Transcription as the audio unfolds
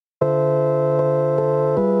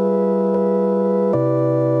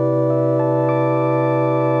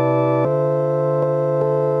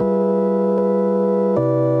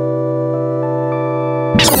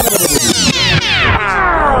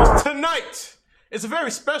It's a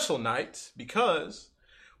very special night because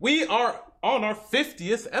we are on our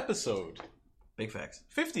 50th episode. Big facts.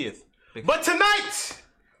 50th. But tonight,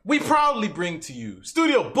 we proudly bring to you,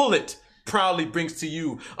 Studio Bullet proudly brings to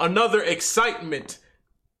you another excitement.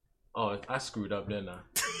 Oh, I screwed up, didn't I?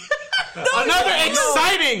 Another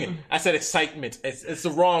exciting. I said excitement. It's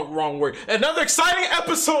the wrong word. Another exciting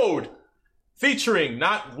episode featuring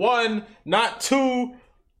not one, not two,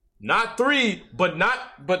 not three, but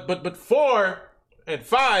 4 and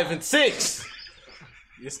 5 and 6.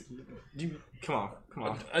 Come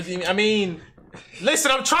on. I mean,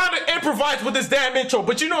 listen, I'm trying to improvise with this damn intro,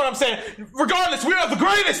 but you know what I'm saying. Regardless, we are the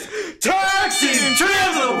greatest tag team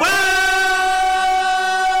champs of the world.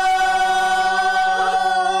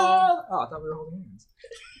 Oh, I thought we were holding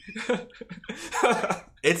hands.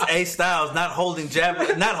 It's A Styles, not holding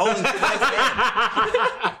Javelin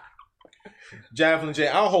J.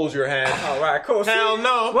 I'll hold your hand. All right, cool. Hell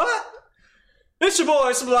no. What? It's your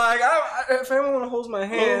boy, Sublime. If anyone want to hold my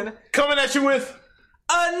hand. Coming at you with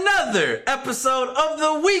another episode of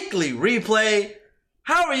the Weekly Replay.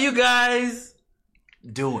 How are you guys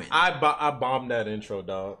doing? I bombed that intro,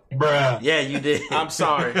 dog. Bruh. Yeah, you did. I'm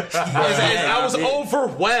sorry. I was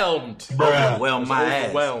overwhelmed. Overwhelmed my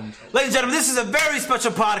ass. Ladies and gentlemen, this is a very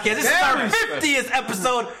special podcast. This is our 50th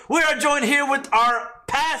episode. We are joined here with our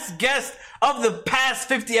past guest of the past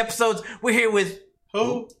 50 episodes. We're here with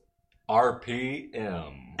who?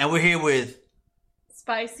 RPM. And we're here with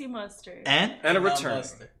Spicy mustard. And a return.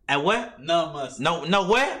 Mustard. And what? No mustard. No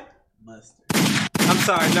what? Mustard. I'm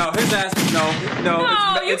sorry, no, his ass, no,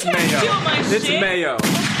 it's you can't mayo. steal my It's shit. mayo.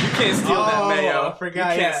 You can't steal that mayo. I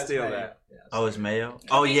forgot. You can't steal that. Oh, it's mayo?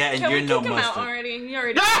 Oh, yeah, and Can you're we no kick him mustard. out already? You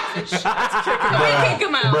already Let's kick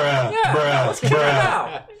him out. Let's kick him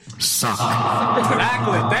out.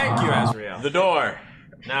 Exactly. Thank you, Azriel. The door.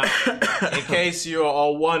 Now, in case you're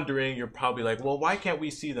all wondering, you're probably like, well, why can't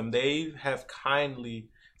we see them? They have kindly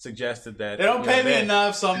suggested that. They don't pay me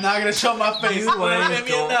enough, so I'm not going to show my face. They don't pay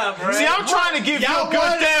me enough, right? See, I'm trying to give you a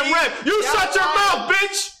goddamn rep. You shut your mouth,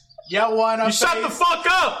 bitch! Y'all want You shut the fuck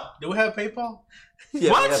up! Do we have PayPal?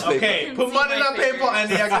 Yeah, What? Okay, put money on PayPal, and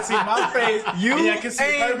then y'all can see my face. And y'all can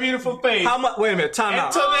see her beautiful face. How much? Wait a minute. Time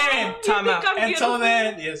out. Until then. Time out. Until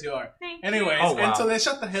then. Yes, you are. Thank Anyways, you. Oh, wow. until then,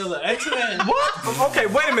 shut the hell up. Until then. What? Okay,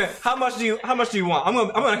 wait a minute. How much do you want? I'm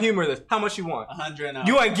gonna humor this. How much you want? 100 now.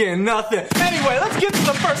 You ain't getting nothing. Anyway, let's get to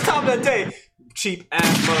the first topic of the day. Cheap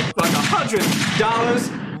ass motherfucker.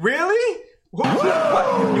 $100. Really?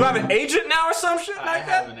 What? You have an agent now or some shit like that? I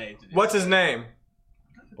have an agent. What's his name?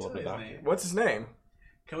 Tell his name. What's his name?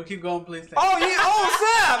 Can we keep going, please?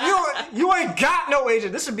 Oh, Sam! You ain't got no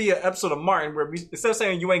agent. This should be an episode of Martin where instead of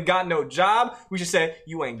saying you ain't got no job, we should say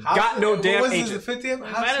you ain't got no damn agent. agent. What was this, the 50th?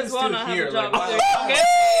 Might as well not have a job. Like,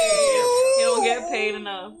 You don't get paid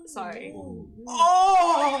enough. Sorry.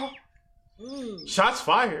 Oh! Shots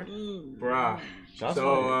fired. Bruh. Shots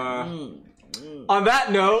So, fired. on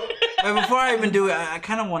that note, Wait, before I even do it, I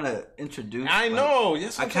kind of want to introduce. I know.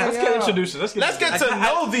 Yes, I okay, can't- let's get introduced. Let's get to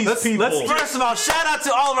know these people. First of all, shout out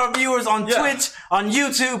to all of our viewers on Twitch, on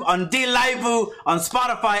YouTube, on D-Live, on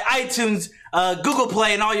Spotify, iTunes, Google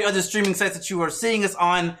Play, and all your other streaming sites that you are seeing us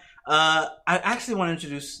on. I actually want to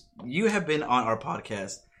introduce. You have been on our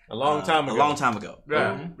podcast a long time ago.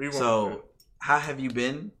 yeah, So, how have you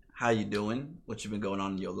been? How you doing? What you been going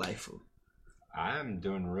on in your life? I'm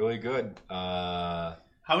doing really good. how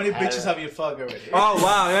many bitches have you fucked already? oh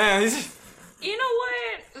wow, man. You know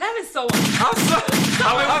what? That is so.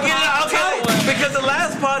 Because the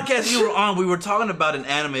last podcast you were on, we were talking about an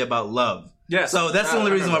anime about love. Yeah. So that's the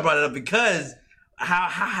only reason why I brought it up. Because how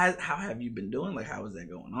have you been doing? Like, how is that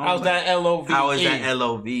going on? How's that LOV? How is that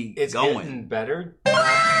LOV It's going? getting better.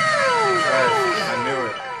 I knew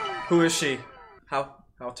it. Who is she? How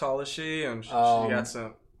tall is she? And she got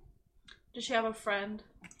some. Does she have a friend?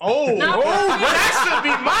 Oh, that should be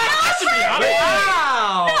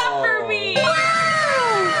Wow! Not for me.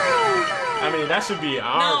 I mean, that should be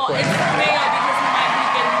our No, it's question. for Mayo because he might be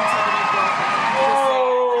getting himself a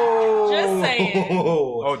new girlfriend. Just saying.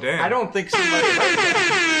 Oh damn! I don't think she might like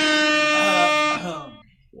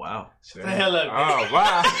Wow. Shut the hell up. Oh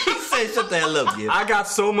wow! He said, "Shut the hell up, Gib." I got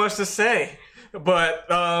so much to say, but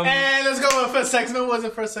And let's go with first segment. What was the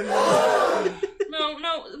first segment? No,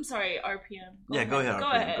 I'm sorry, RPM. Go ahead. Go RPM. ahead. Go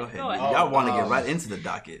ahead. Go ahead. Y'all want to get right into the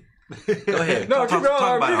docket. Go ahead. No, keep going,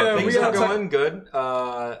 talk about RPM. our We Things things. gotta are going good.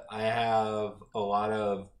 I have a lot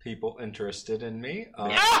of people interested in me.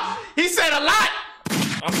 He said a lot.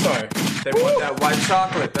 I'm sorry. they want that white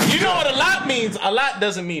chocolate. That's You know what a lot means? A lot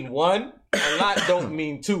doesn't mean one. A lot don't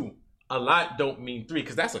mean two. a lot don't mean 3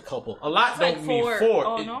 because that's a couple. A lot It's don't like mean 4. 4.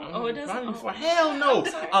 Oh, no? Oh, it doesn't? Not even Oh. 4. Hell no.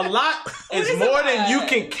 I'm sorry. A lot is is more a than lot? you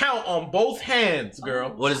can count on both hands, girl.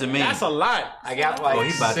 What does it mean? That's a lot. I got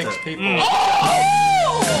like he about 6 to- people.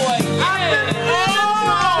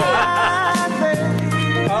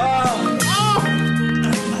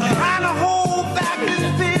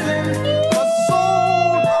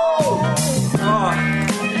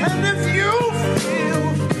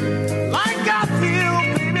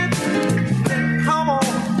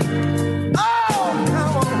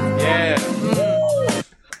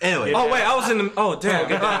 Anyway, Oh wait, I was in the. Oh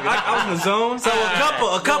damn, I was in the zone. so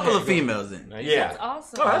a couple of females then. Yeah. That's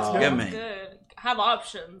awesome. Oh, that's good. Yeah, man. Good. Have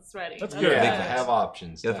options ready. That's Yeah, good. Big have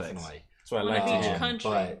options, Good definitely. That's what I On like a to beach hear. country.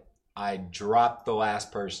 But I dropped the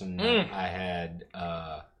last person I had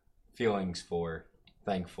feelings for.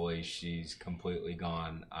 Thankfully, she's completely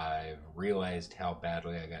gone. I've realized how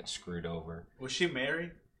badly I got screwed over. Was she married?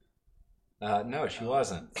 No, she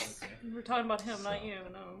wasn't. We're talking about him, not you.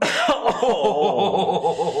 No.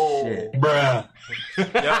 Oh, Shit.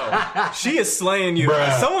 Yo, she is slaying you.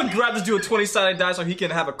 Someone grab this dude a 20-sided die so he can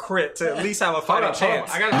have a crit to at least have a fighting chance.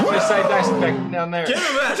 I got a 20-sided dice back down there. Give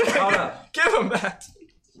him back. Hold up. Give him back.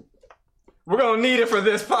 We're gonna need it for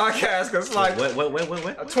this podcast because like Wait. a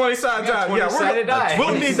 20-sided die. Yeah, 20-sided die.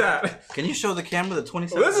 We'll need that. Can you show the camera the 20?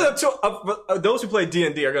 This is those who play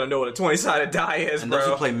D&D are gonna know what a 20-sided die is, And bro. those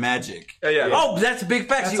who play Magic. Yeah. Oh, that's a big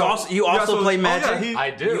fact. You also play Magic. I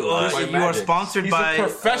do. You I play are Magic. sponsored He's by a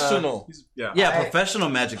professional. yeah, professional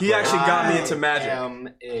Magic. He player. actually got me into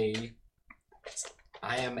Magic.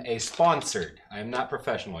 I am a sponsored. I am not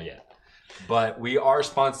professional yet. But we are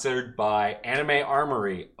sponsored by Anime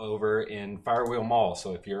Armory over in Firewheel Mall.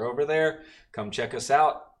 So if you're over there, come check us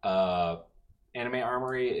out. Anime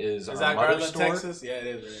Armory is our that mother Garland, store. Texas? Yeah, it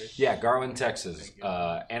is. Right? Yeah, Garland, Texas.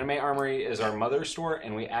 Anime Armory is our mother store,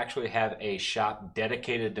 and we actually have a shop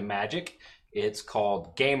dedicated to Magic. It's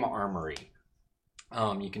called Game Armory.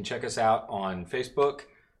 You can check us out on Facebook,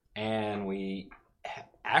 and we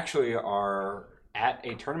actually are at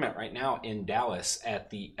a tournament right now in Dallas at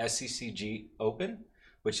the SCCG Open,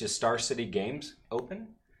 which is Star City Games Open.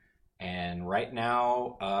 And right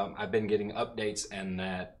now, I've been getting updates, and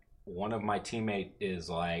that one of my teammate is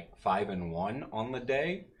like 5-1 on the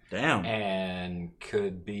day. Damn. And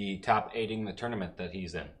could be top 8ing the tournament that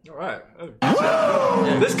he's in. All right.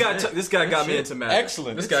 This guy got me into Magic.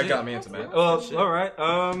 Excellent. This guy got me into Magic. All right.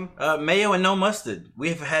 Mayo and no mustard.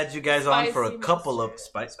 We've had you guys on for a Spicy couple mustard. of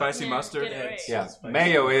spicy. Spicy mustard. Get it right. Yeah,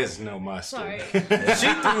 mayo is no mustard. Sorry.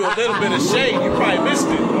 She threw a little bit of shade. You probably missed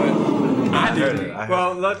it, but I heard it.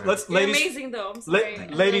 Well, let's You're ladies. amazing though. I'm sorry. I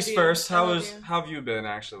Ladies love you. first. I How love you. have you been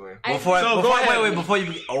actually? Before So, I go ahead. before you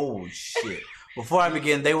begin, oh shit. Before I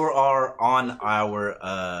begin, they were on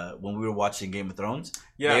our when we were watching Game of Thrones.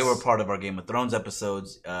 Yes. They were part of our Game of Thrones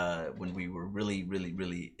episodes when we were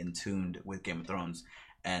really in tuned with Game of Thrones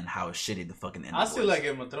and how shitty the fucking end I was. still like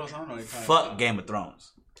Game of Thrones. I don't know what you're talking Fuck about. Game of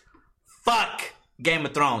Thrones. Fuck Game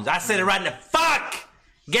of Thrones. I said it right now. Fuck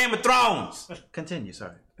Game of Thrones. Continue.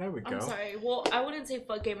 Sorry. There we go. I'm sorry. Well, I wouldn't say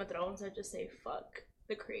fuck Game of Thrones. I'd just say fuck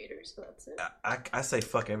the creators. So that's it. I say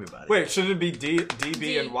fuck everybody. Wait, should it be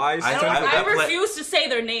DB and Wise? I- I play- refuse to say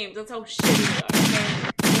their names. That's how shitty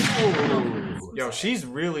they are. Okay? Yo, she's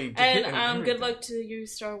really. And hitting good everything. luck to you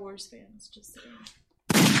Star Wars fans. Just saying.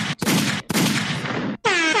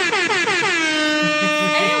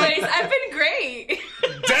 Anyways, I've been great.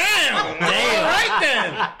 damn. Right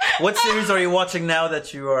then. What series are you watching now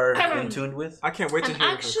that you are in tune with? I can't wait to I'm hear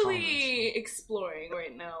actually exploring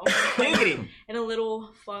right now. Giggity. In a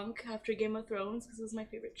little funk after Game of Thrones because it was my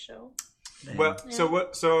favorite show. Well, so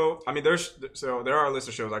what? So I mean, there are a list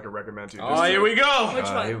of shows I could recommend to you. Oh, here we go. Which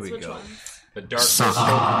ones? here we Which go. ones? The Dark Crystal.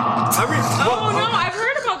 Oh no, I've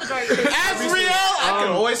heard about the Dark Crystal. Asriel, I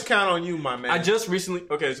can always count on you, my man. I just recently.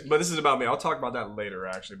 Okay, but this is about me. I'll talk about that later,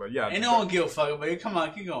 actually. But yeah. Ain't no one give a fuck about you. Come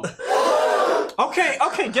on, keep going.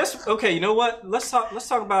 Okay. You know what? Let's talk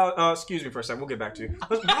about. Excuse me for a second. We'll get back to you. How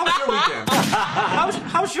was your weekend?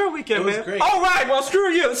 How's your weekend, It was man? great. All right. Well, screw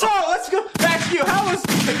you. So let's go back to you. How was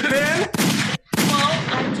it, man?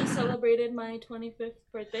 Well, I just celebrated my 25th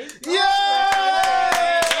birthday.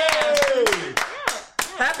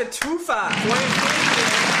 Happy 2-5.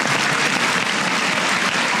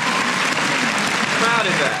 Proud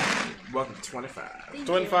of that. Welcome to 25. Thank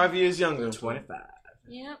 25 years younger. 25.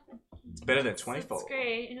 Yep. It's better than 24. It's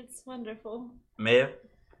great. It's wonderful. Mayor?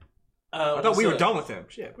 I thought we were done with him.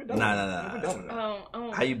 Shit, we're done. Nah. We're done with him.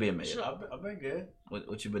 Oh. How you been, Mayor? I've been good.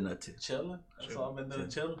 What you been up to? Chilling. That's all I've been doing.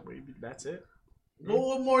 Chilling. That's it. Well,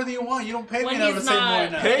 what more do you want? You don't pay me When to ever he's say more not-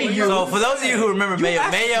 than that. Hey, you. So for those of you who remember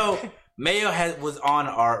Mayo, Mayo was on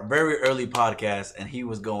our very early podcast, and he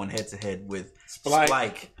was going head to head with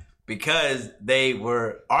Spike because they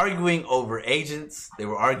were arguing over agents. They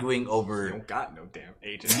were arguing over You don't got no damn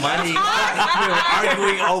agent. money. They were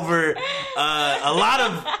arguing over a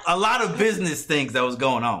lot of business things that was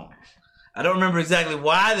going on. I don't remember exactly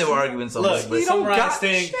why they were arguing so much. Look, But summarize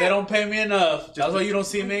thing. They don't pay me enough. That's why you don't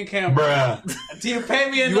see me in camera. Until you pay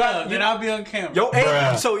me enough, then I'll be on camera. Yo,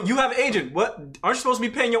 agent. So you have an agent. What? Aren't you supposed to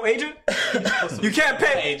be paying your agent? You can't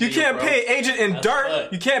pay. You can't pay agent in dirt.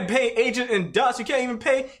 what? You can't pay agent in dust. You can't even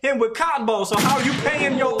pay him with cotton balls. So how are you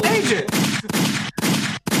paying your agent?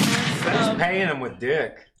 Just paying him with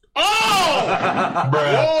dick. Whoa!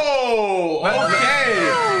 Okay.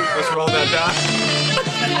 Let's roll that die.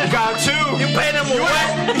 Got two. you paying them with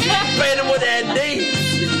what? You paying them with that D.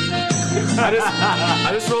 I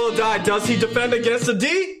just rolled a die. Does he defend against a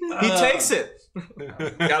D? He takes it.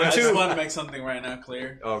 Got I a just two. want to make something right now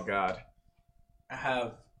clear. Oh God. I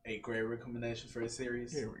have a great recommendation for a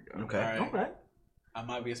series. Here we go. Okay. All right. Okay. I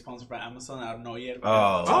might be sponsored by Amazon. I don't know yet.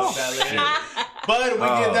 Oh, Talk about that later. But we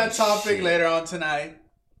get that topic later on tonight.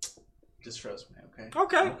 Just trust me, okay?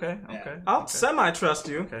 Okay. Okay. I'll semi-trust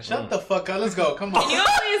you. Shut the fuck up. Let's go. Come on. Can you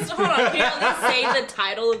always hold on? Can you always say the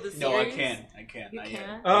title of the series? No, I can't. You Not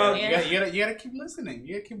can't. yet. You gotta keep listening.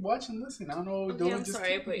 You gotta keep watching, listening. I don't know what we're Okay, doing. I'm Just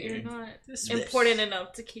sorry, keep but it you're here. not important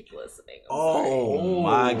enough to keep listening. I'm sorry. Oh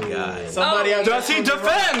my God. Somebody out Does he there-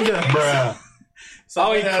 defend?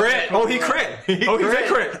 Somebody out there- Oh, he crit. He did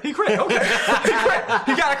crit. He crit. Okay. He crit.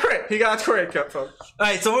 He got a crit. He got a crit, folks. All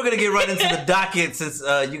right, so we're gonna get right into the docket since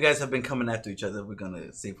you guys have been coming after each other. We're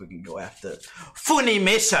gonna see if we can go after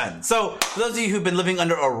Funimation. So for those of you who've been living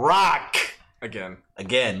under a rock,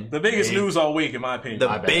 Again. The biggest news all week, in my opinion.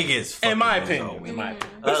 the biggest, in my fucking news opinion. all In my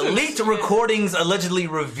opinion. leaked recordings allegedly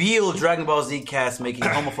reveal Dragon Ball Z cast making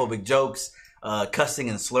homophobic jokes, cussing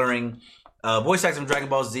and slurring. Voice actors from Dragon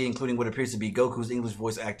Ball Z, including what appears to be Goku's English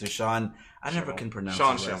voice actor Sean. I never can pronounce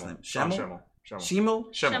Sean his last name. Shemmel. Shemmel?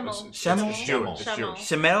 Shemmel. Shemmel?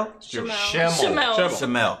 Jewish. Shemmel?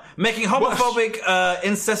 Shamel. Making homophobic,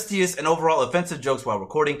 incestuous, and overall offensive jokes while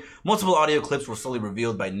recording. Multiple audio clips were slowly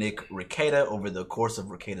revealed by Nick Rekieta over the course of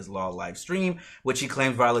Rekieta's Law live stream, which he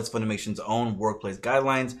claims violates Funimation's own workplace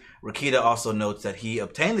guidelines. Rekieta also notes that he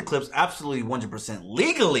obtained the clips absolutely 100%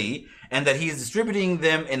 legally, and that he is distributing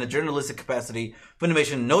them in a journalistic capacity.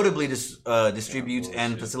 Funimation notably distributes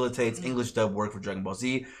and facilitates English dub work for Dragon Ball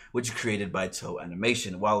Z, which is created by Toe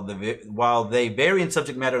Animation. While they vary in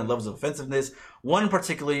subject matter and levels of offensiveness, one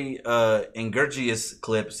particularly egregious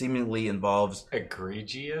clip seemingly involves...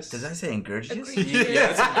 Egregious? Did I say egregious?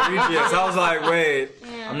 Yeah, it's egregious. I was like, wait.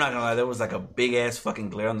 I'm not gonna lie, there was like a big ass fucking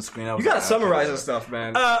glare on the screen. I was You gotta like, summarize okay. this stuff,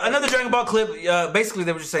 man. Another Dragon Ball clip. Basically,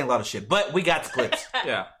 they were just saying a lot of shit, but we got the clips,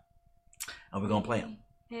 Yeah. and we're gonna play them.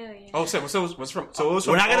 Hell yeah. Oh, so what's from? So it was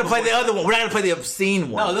from We're not gonna all play the other one. We're not gonna play the obscene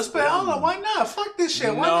one. No, let's play. Hold on. Why not? Fuck this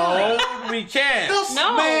shit. Why No, not? we can't.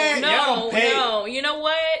 No, Man, y'all don't pay. no. You know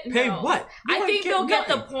what? Pay No. what? You I ain't think getting they'll get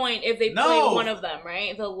the nothing. point if they No. play one of them,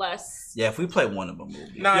 right? The less. Yeah, if we play one of them,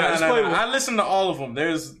 we'll be. No, Yeah, let's no, play no. one. I listened to all of them.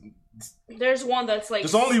 There's There's one that's like.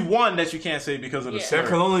 only one that you can't say because of the Yeah. There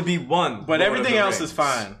can slur. only be one. But Lord everything of the else Rings. is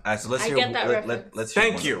fine. All right, so let's I hear. get that let, reference. let's hear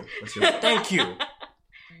Thank one. you. Let's hear one. Thank you.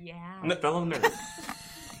 Yeah. Fellow nerd.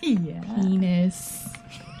 Yeah. Penis.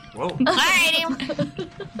 Whoa. Alrighty.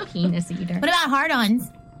 Penis eater. What about hard-ons?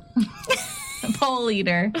 Pole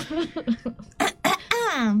eater.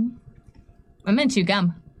 I meant chew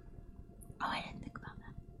gum. Oh, I didn't think about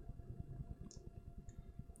that.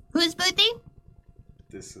 Who's Boothie?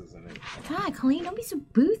 This isn't it. God, Colleen, don't be so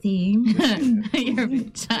boothy. You're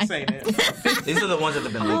This ain't it. These are the ones that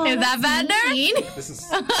have been leaked. Is that better? This is.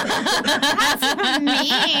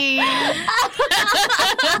 Mean.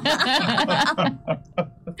 I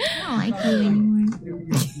don't like you anymore.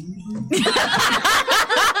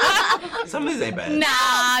 Some of these ain't bad.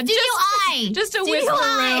 Nah, just a whisper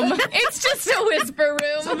room. It's just a whisper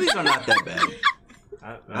Some room. of these are not that bad.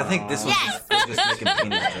 I think this was just making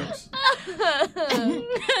penis jokes.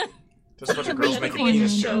 Just a bunch of girls making Penis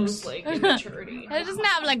penis shows jokes. like immaturity. It doesn't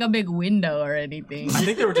have like a big window or anything. I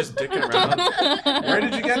think they were just dicking around. Where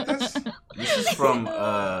did you get this? This is from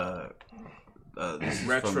this is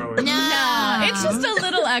Retro. from- No, it's just a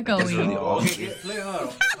little It's really echoey. all. Hold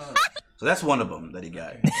on. So that's one of them that he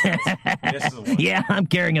got. This is the one. Yeah, I'm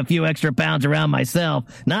carrying a few extra pounds around myself.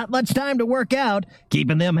 Not much time to work out.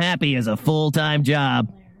 Keeping them happy is a full-time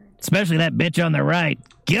job. Especially that bitch on the right.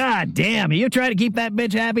 God damn, you try to keep that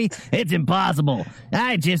bitch happy? It's impossible.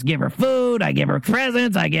 I just give her food, I give her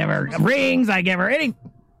presents, I give her rings, I give her any...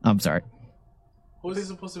 I'm sorry. Who's he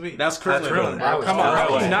supposed to be? That's Krillin. Krillin. Come on, Krillin.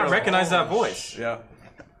 how do you not recognize that voice? Yeah.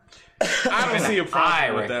 I don't see a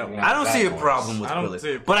problem with that one. I don't see a problem with I don't Quilly.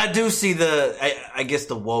 see a But I do see I guess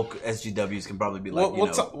the woke SGWs can probably be like,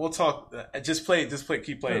 we'll talk. Just play.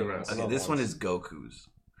 Keep playing. Okay, this one is Goku's.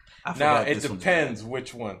 Now it depends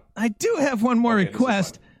which one. I do have one more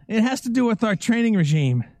request. It has to do with our training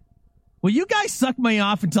regime. Will you guys suck me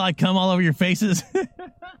off until I come all over your faces?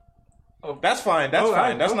 That's fine. That's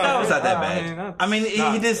fine. That's not. That was not that bad. I mean,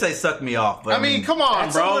 he did say "suck me off," but I mean, come on,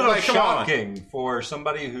 That's bro. a little Like, come on. shocking for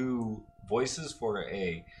somebody who voices for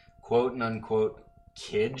a quote unquote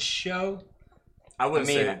kids show. I wouldn't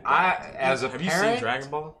say. As a have parent, you seen Dragon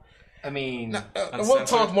Ball? I mean, We'll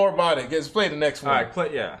talk more about it. Let's play the next one. All right,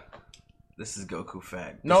 play. Yeah. this is Goku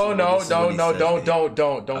fact. No,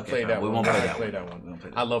 don't Okay, play that we one. won't play that Play one. that We won't play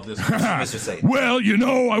one. that I love this one. Mr. Satan. Well, you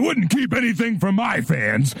know, I wouldn't keep anything from my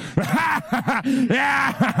fans.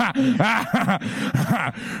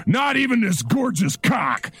 Not even this gorgeous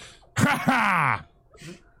cock.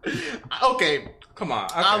 Okay, Come on.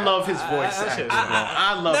 Okay. I love his voice.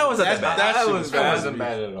 I love That wasn't that bad. that wasn't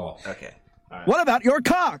bad at all. Okay. What about your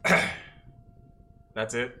cock?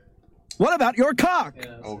 That's it. What about your cock?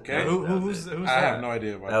 Okay. Who's I that? have no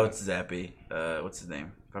idea about That was Zappy. What's his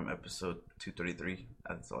name? From episode 233.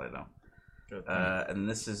 That's all I know. And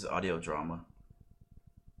this is audio drama.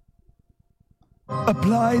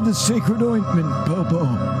 Apply the sacred ointment, Popo.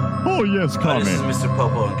 Oh, yes, This is Mr.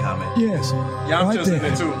 Popo and Kame. Yes. Yamcha's in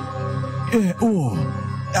it too.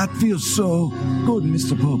 That feels so good,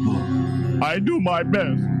 Mr. Popo. I do my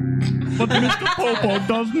best, but Mr. Popo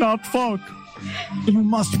does not fuck. You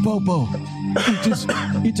must, Popo.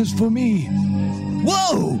 It is for me.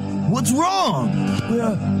 Whoa! What's wrong?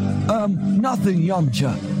 Nothing,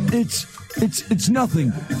 Yamcha. It's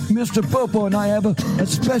nothing. Mr. Popo and I have a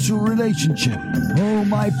special relationship. Oh,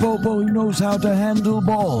 my Popo, he knows how to handle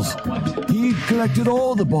balls. He collected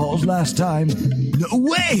all the balls last time. No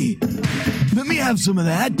way! Let me have some of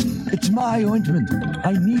that. It's my ointment.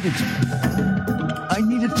 I need it. I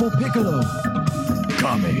need it for Piccolo.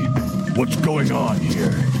 Kami, what's going on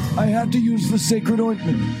here? I have to use the sacred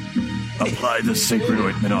ointment. Apply the sacred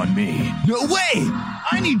ointment on me. No way!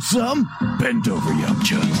 I need some. Bend over,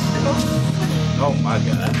 Yamcha. Oh my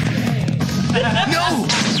god. No!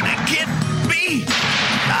 That can't be!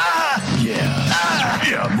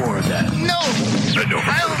 Yeah, more of that. No! Bend over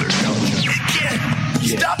further, Yamcha. It can't!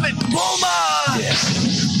 Stop it! Bulma!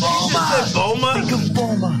 Yes. Bulma! Bulma? Think of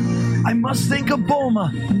Bulma. I must think of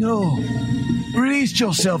Bulma. No. Release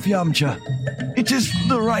yourself, Yamcha. It is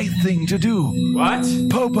the right thing to do. What?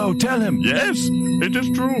 Popo, tell him. Yes, it is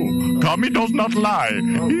true. Kami does not lie.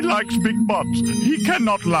 He likes big butts. He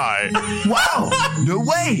cannot lie. Wow! No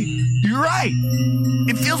way! You're right.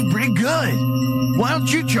 It feels pretty good. Why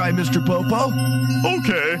don't you try, Mr. Popo?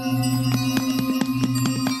 Okay.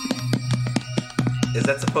 Is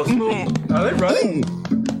that supposed to be? Are they running?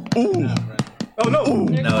 Ooh. Oh no!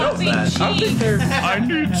 No, it's not. I think they're. I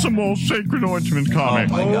need some more sacred ointment, Kami. Oh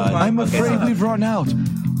my god. I'm afraid we've run out.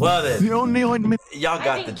 Well then, The only ointment. y'all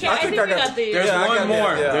got the I job. think we got the. There's Yeah, I one got- more.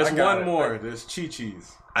 yeah, There's I got one it. more. There's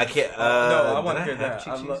Chi-Chi's. I can't. No, I want did to hear have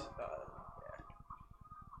that. Chi-Chi's?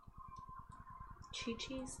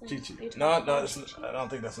 Chi-Chi's? Like, Chi-Chi. they talk No, about it's, Chi-Chi? I don't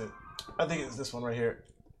think that's it. I think it's this one right here.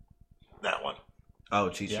 That one. Oh,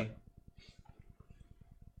 Chi-Chi. Yeah.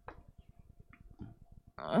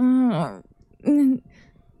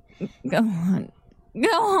 Go on. Go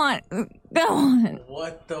on. Go on.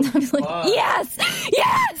 What the I was like, fuck? yes!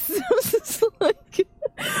 Yes! I was just like,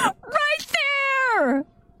 right there!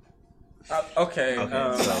 Okay.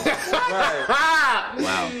 Right.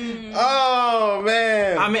 Wow. Oh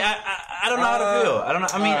man. I mean, I don't know how to feel. I don't know.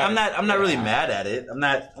 I mean, I'm not really mad at it.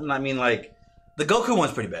 I mean, like, the Goku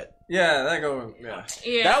one's pretty bad. Yeah, that go. Yeah.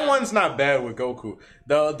 Yeah. That one's not bad with Goku.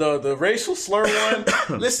 The racial slur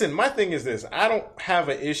one. Listen, my thing is this: I don't have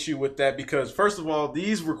an issue with that because, first of all,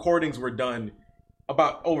 these recordings were done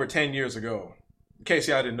about over 10 years ago. In case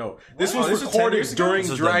y'all didn't know, this was this was 10 recorded years ago? during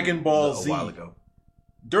This was Dragon done Ball a Z. while ago.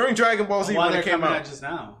 During Dragon Ball Z Why when they're it came coming out. out just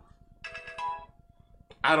now?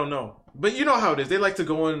 I don't know, but you know how it is. They like to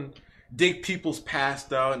go and dig people's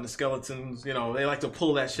past out and the skeletons. You know, they like to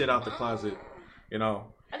pull that shit out the closet. You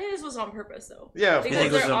know. I think this was on purpose, though. Yeah, of because course.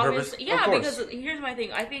 You think this they're was on obvious- purpose? Yeah, Of course. because here's my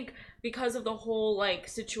thing. I think because of the whole like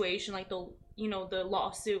situation, like the the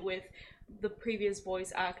lawsuit with the previous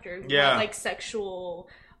voice actor, who Yeah. had, like sexual.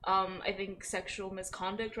 I think sexual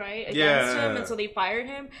misconduct, right, against Yeah. him, and so they fired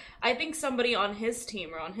him. I think somebody on his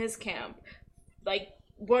team or on his camp, like,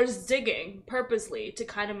 was digging purposely to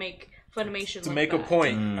kind of make Funimation To look make a bad.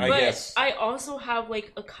 point, I But guess. I also have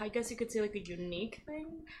like I guess you could say like a unique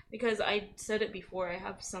thing because I said it before. I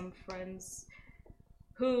have some friends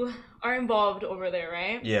who are involved over there,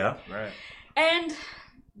 right? Yeah. Right. And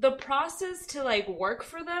the process to like work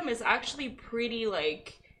for them is actually pretty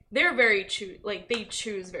like they're very they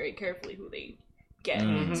choose very carefully who they get.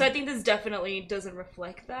 So I think this definitely doesn't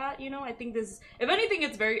reflect that, you know. I think this, if anything,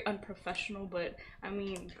 it's very unprofessional, but I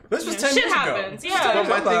mean, This was 10 shit years ago. happens. Yeah, But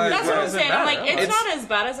my thing is, that's what I'm doesn't saying. I'm like, matter. it's not as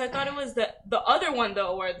bad as I thought it was. The other one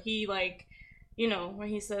though, where he like, you know, where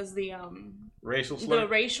he says the racial slur. the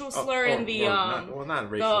racial slur and the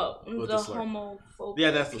not racial. the homophobic.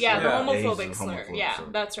 Yeah, that's the yeah, slur. the Yeah, he's homophobic a slur. homophobic Yeah, slur.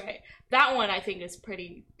 that's right. That one I think is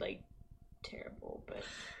pretty like terrible, but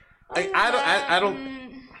I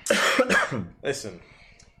don't. Listen,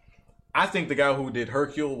 I think the guy who did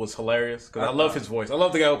Hercule was hilarious because I love his voice. I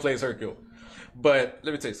love the guy who plays Hercule. But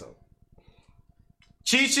let me tell you something.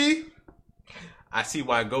 Chi-Chi, I see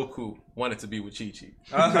why Goku wanted to be with Chi-Chi.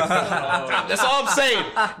 That's all I'm saying.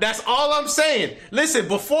 That's all I'm saying. Listen,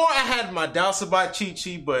 before I had my doubts about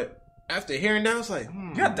Chi-Chi, but after hearing that, I was like,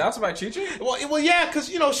 You got doubts about Chi-Chi? Well, yeah, because,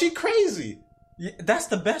 you know, she crazy. Yeah, that's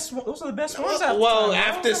the best one. Those are the best ones.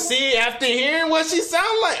 After hearing what she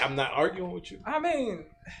sound like, I'm not arguing with you. I mean,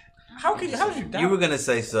 how did you doubt? You were gonna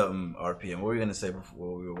say something, RPM. What were you gonna say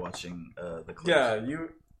before we were watching the clip? Yeah,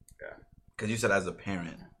 because you said as a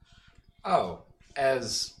parent. Oh,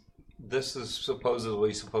 as this is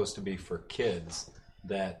supposedly supposed to be for kids,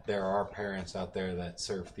 that there are parents out there that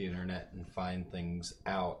surf the internet and find things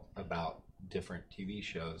out about different TV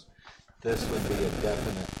shows. This would be a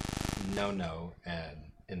definite no-no, and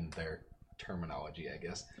in their terminology, I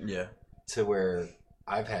guess. Yeah. To where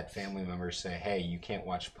I've had family members say, hey, you can't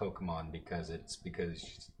watch Pokemon because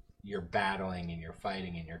you're battling and you're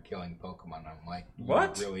fighting and you're killing Pokemon. I'm like,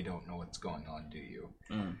 what? You really don't know what's going on, do you?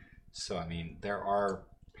 So, I mean, there are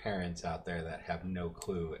parents out there that have no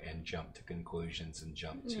clue and jump to conclusions and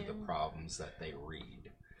jump to the problems that they read.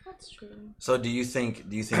 that's true. So do you think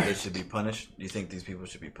they should be punished? Do you think these people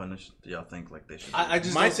should be punished? Do y'all think like they should? I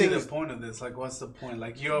just don't see the point of this. Like, what's the point?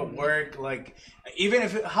 Like, you're at work. Like, even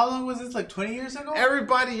if how long was this? Like 20 years ago.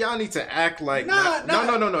 Everybody, y'all need to act like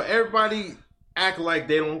no. Everybody act like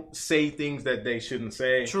they don't say things that they shouldn't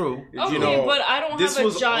say. True. Okay, You know, but I don't this have a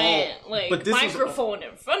was giant all- but this was microphone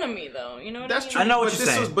in front of me, though. You know what That's I mean? true. I know what but you're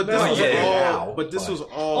this saying. Was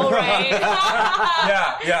all. Right.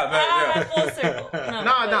 Yeah. Full circle.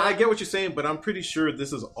 No, I get what you're saying, but I'm pretty sure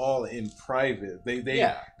this is all in private.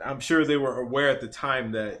 I'm sure they were aware at the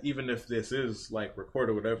time that even if this is like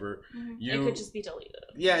recorded or whatever, it could just be deleted.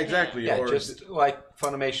 Yeah, exactly. Yeah, or just like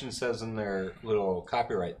Funimation says in their little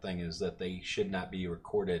copyright thing is that they should not be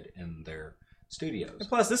recorded in their studios. And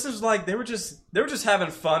plus, this is like they were just having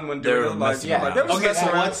fun when They were doing it. Like, messing around. they were just Okay, messing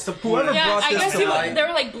so around. what's the point? Whoever Yeah, brought I this guess to light, they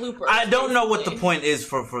were like bloopers. I don't know what the basically. point is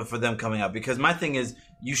for them coming out, because my thing is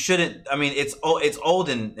you shouldn't. I mean, it's old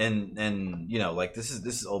and you know, like this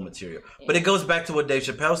is old material. But it goes back to what Dave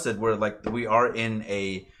Chappelle said, where like we are in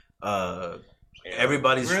a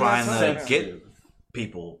everybody's We're in trying that to time. get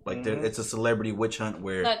people like it's a celebrity witch hunt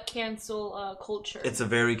where That cancel culture. it's a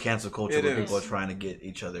very cancel culture It where is. people are trying to get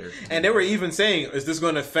each other. And they were even saying, is this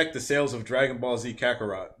going to affect the sales of Dragon Ball Z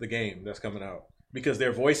Kakarot, the game that's coming out? Because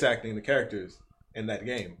they're voice acting the characters in that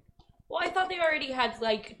game. Well, I thought they already had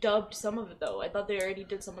like dubbed some of it though. I thought they already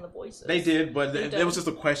did some of the voices. They did, but They there was don't.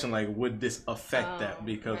 just a question like, would this affect that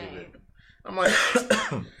because of right. it? I'm like,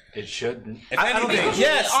 It shouldn't. if anything, completely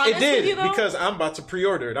yes, honest it did, with you, though- because I'm about to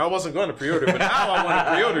pre-order it. I wasn't going to pre-order it, but now I want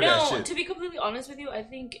to pre-order that No, shit. to be completely honest with you, I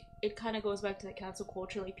think it kind of goes back to the cancel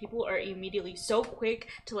culture. Like, people are immediately so quick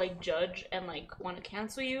to like judge and like want to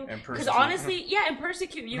cancel you. And Because persecute. honestly, yeah, and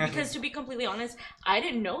persecute you. Because to be completely honest, I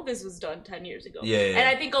didn't know this was done 10 years ago. Yeah. And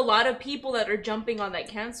I think a lot of people that are jumping on that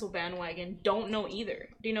cancel bandwagon don't know either.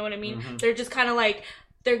 Do you know what I mean? They're just kind of like,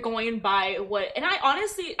 they're going by what, and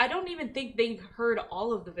I don't even think they've heard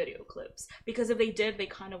all of the video clips, because if they did, they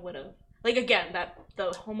kind of would have, like, again, that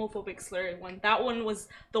the homophobic slur one, that one was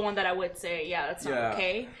the one that I would say, yeah, that's not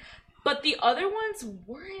okay. But the other ones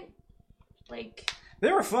weren't like,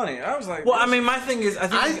 they were funny. I was like, Well, I mean, my thing is, I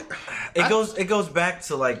think it goes back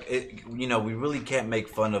to like we really can't make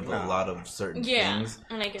fun of a lot of certain things.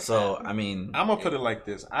 And I get So that. I mean, I'm gonna put it like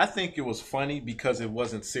this. I think it was funny because it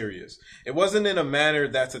wasn't serious. It wasn't in a manner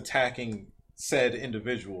that's attacking said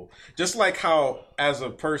individual. Just like how, as a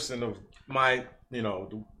person of my,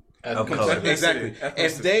 of color. exactly.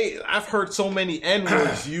 Ethnicity. I've heard so many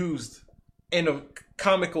N-words used in a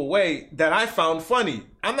comical way that I found funny.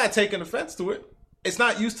 I'm not taking offense to it. It's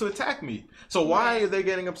not used to attack me. So why are they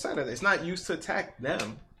getting upset at it? It's not used to attack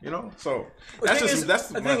them, So that's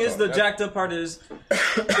the thing is the jacked up part is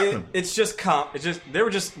it's just they're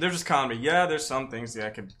just comedy. Yeah, there's some things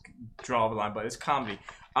I could draw the line, but it's comedy.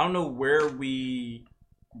 I don't know where we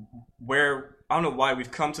where I don't know why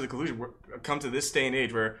we've come to the conclusion, come to this day and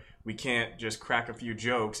age where we can't just crack a few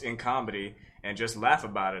jokes in comedy and just laugh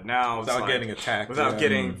about it. Now without it's getting attacked, without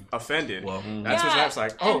getting offended. Well, that's what's it's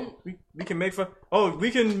like. Oh, we can make fun. Oh,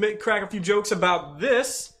 we can crack a few jokes about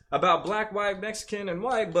this, about black, white, Mexican, and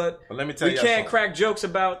white, but let me tell you, we can't crack jokes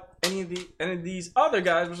about any of these other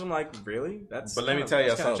guys. Which I'm like, really? That's but let me tell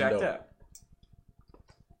you something. Jacked up.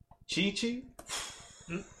 Chi-Chi.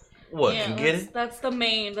 What, yeah, can get it? That's the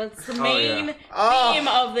main theme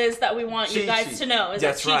of this that we want you guys to know. Is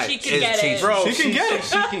that's that Chi-Chi right. can get it. Bro, she can get it.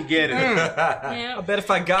 She can get it. Yeah. I bet if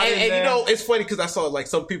I got it. And you know, it's funny because I saw like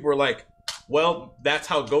some people were like, well, that's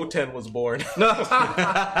how Goten was born. Well,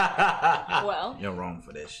 you're wrong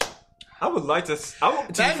for this shit. I would like to be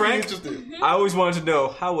frank, I always wanted to know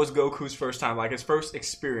how was Goku's first time, like his first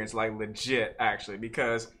experience, like legit, actually,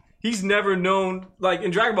 because he's never known, like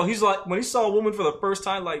in Dragon Ball, he's like, when he saw a woman for the first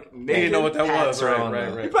time, like, naked, he didn't know what that was.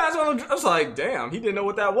 Right. He passed on, I was like, damn, he didn't know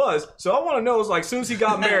what that was. So I want to know, is like, as soon as he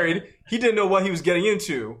got married, he didn't know what he was getting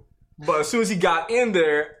into. But as soon as he got in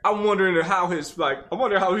there, I'm wondering how he's like, oh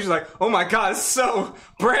my god, it's so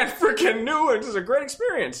brand freaking new, and it's a great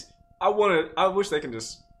experience. I wish they can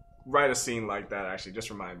just write a scene like that, actually, just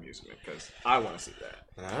for my amusement, because I want to see that.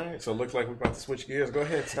 All right, so it looks like we're about to switch gears. Go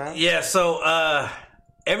ahead, Stan. Yeah, so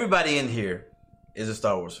everybody in here is a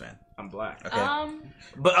Star Wars fan. I'm black. Okay.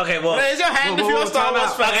 But okay, well, raise your hand if you're a Star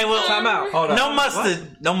Wars fan. Okay, well, time out. Hold on. No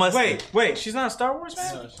mustard. No mustard. Wait, she's not a Star Wars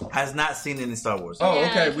fan? Has not seen any Star Wars. Oh, yeah,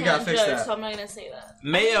 okay, I we gotta can't fix judge, that. So I'm not gonna say that.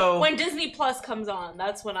 Mayo. When Disney Plus comes on,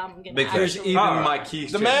 that's when I'm gonna. Because actually... even my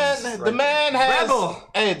keys. The man has Rebel.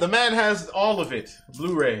 Hey, the man has all of it.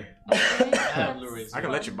 Blu-ray. I can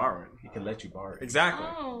let you borrow it. He can let you borrow it. Exactly.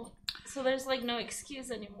 Oh, so there's like no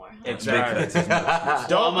excuse anymore. Huh? Exactly.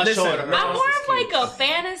 Don't listen. I'm more of like a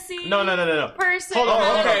fantasy. No. Person. Hold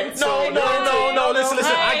on. Okay. than No. Listen. Okay.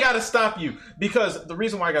 I gotta stop you because the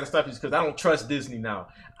reason why I gotta stop you is because I don't trust Disney now.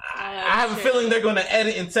 I have a feeling they're gonna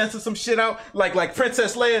edit and censor some shit out, like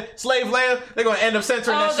Princess Leia, Slave Leia. They're gonna end up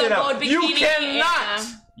censoring that shit out.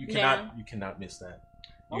 You cannot miss that.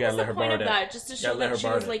 You gotta let her borrow that. Just to show that she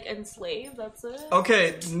was like enslaved. That's it.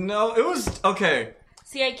 Okay. No, it was okay.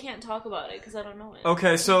 See, I can't talk about it because I don't know it.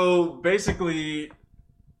 Okay, so basically,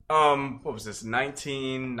 what was this?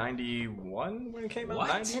 1991 when it came out.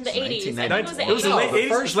 What? In the 80s. I think it was the 80s. It was the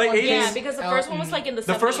late 80s. Late 80s. Yeah, because the first one was like in the 70s.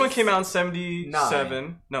 The first one came out in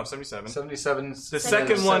 77. No, 77. 77. The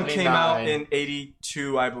second one came out in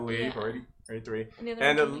 82, I believe, or 83.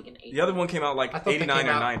 And the other one came out like 89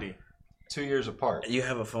 or 90. 2 years apart. You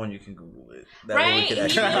have a phone, you can Google it. That right? He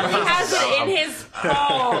has it in his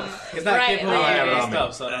palm. It's not capable of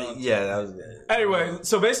stuff, so yeah, that was good. Anyway,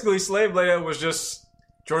 so basically Slave Leia was just...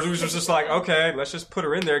 George Lucas was just like, okay, let's just put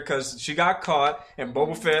her in there because she got caught, and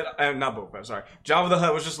Boba Fett, and not Boba Fett, sorry, Jabba the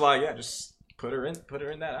Hutt was just like, yeah, just put her in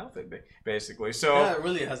that outfit, basically. So yeah, it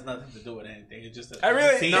really has nothing to do with anything. It's just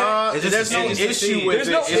there's no issue with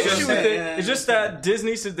it. It's just that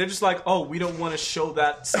Disney said they're just like, oh, we don't want to show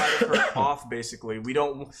that side of her off. Basically, we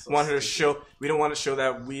don't want her to show. We don't want to show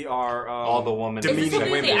that we are all the women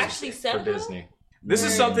demeaning women. They actually said for Disney. This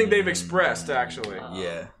is something they've expressed, actually.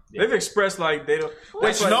 Yeah. They've expressed like they don't.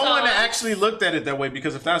 Which no one actually looked at it that way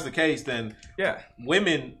because if that's the case, then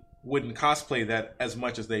women wouldn't cosplay that as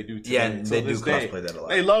much as they do today. Yeah, they do cosplay that a lot.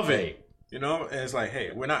 They love it. You know, and it's like,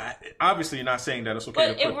 hey, we're not obviously you're not saying that it's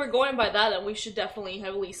okay. But if we're going by that, then we should definitely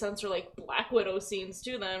heavily censor like Black Widow scenes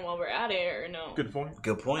too. Then while we're at it, or no? Good point.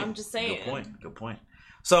 I'm just saying. Good point.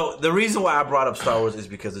 So the reason why I brought up Star Wars is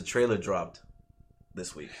because the trailer dropped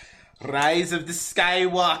this week. Rise of the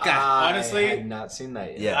Skywalker. Honestly, I have not seen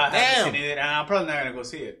that yet. Yeah, I haven't seen it, and I'm probably not gonna go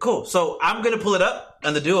see it. Cool. So I'm gonna pull it up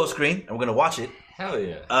on the Duo screen, and we're gonna watch it. Hell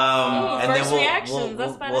yeah. And first then reactions. we'll do a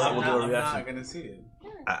reaction. I'm not gonna see it.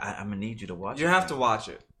 I'm gonna need you to watch it. You have to watch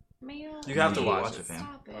it. Man, you have to watch it, fam.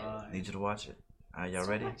 Stop it. I need you to watch it. Are y'all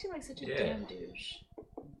ready? Stop acting like such a damn douche.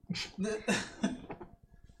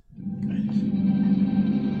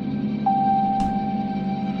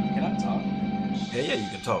 Can I talk? Yeah, you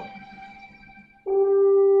can talk.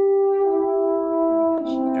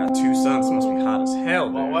 Got two sons, must be hot as hell.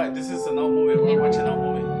 Well, what? This is an old movie. We're watching an old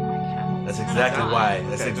movie. That's exactly why.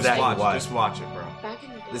 That's exactly why. Just watch it, bro. Back in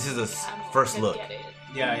the day, This is a first look.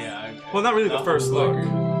 Yeah. Well, not really the first look.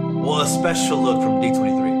 Well, a special look from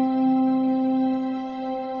D23.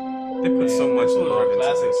 They put so much love into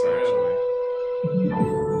classics, this, for real. actually.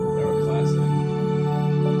 They were classic.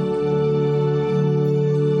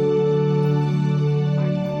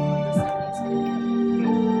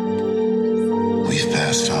 We've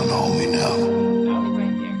passed on all we know.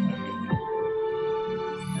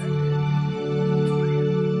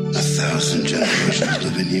 1,000 generations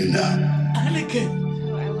live in you now.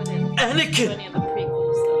 Anakin. Oh, I wouldn't do Anakin. any of the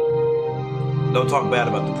prequels though. Don't talk bad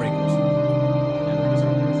about the prequels.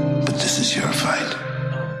 But this is your fight.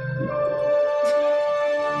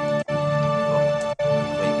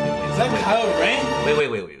 Is that Kylo Ren?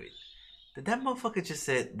 Wait. Did that motherfucker just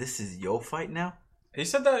say this is your fight now? He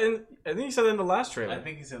said that I think he said that in the last trailer. I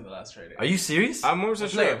think he's in the last trailer. Are you serious? I'm more so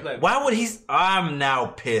sure. Play it. Why would he? I'm now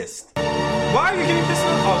pissed. Why are you getting pissed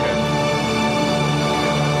off? Okay.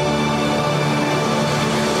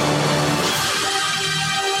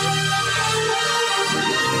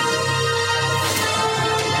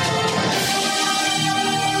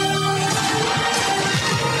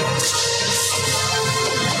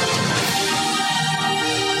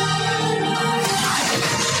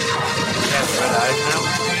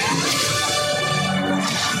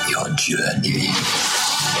 Your journey.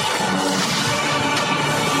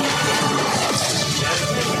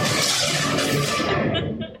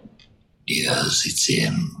 Yes, it's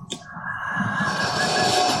him.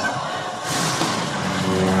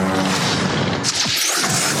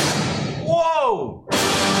 Whoa!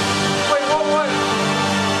 Wait,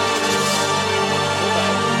 what?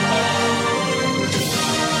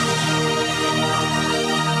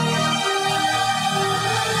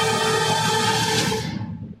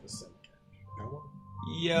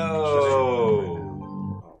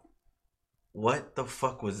 Yo! What the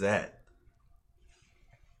fuck was that?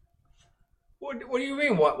 What do you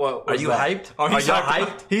mean? What Are you hyped? Oh, Are he's y'all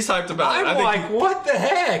hyped? He's hyped about it. I'm I think like, what the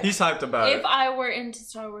heck? he's hyped about If it. I were into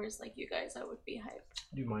Star Wars like you guys, I would be hyped.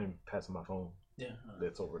 Do you mind passing my phone? Yeah.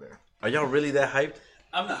 That's over there. Are y'all really that hyped?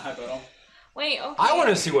 I'm not hype at all. Wait, okay. I want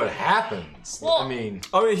to see what happens. Well- I mean,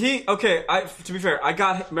 To be fair, I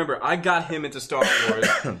got him into Star Wars.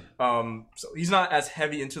 So he's not as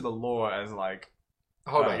heavy into the lore as like.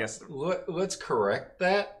 hold I on. guess- Let's correct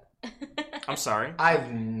that. I'm sorry.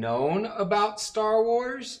 I've known about Star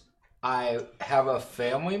Wars. I have a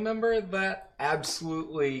family member that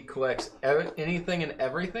absolutely collects anything and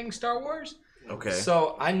everything Star Wars. Okay.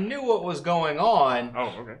 So I knew what was going on. Oh,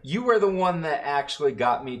 okay. You were the one that actually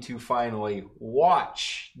got me to finally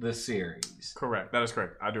watch the series. Correct. That is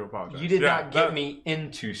correct. I do apologize. You did Yeah, not get me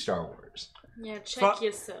into Star Wars. Yeah, check Fu-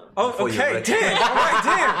 yourself. Oh, Before you okay. wreck- Damn. All right,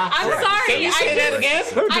 damn. I'm sorry. Can you say that again?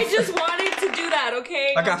 I just wanted to do that,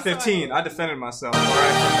 okay? I got I'm sorry. 15. I defended myself. All right,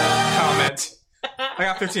 from that comment. I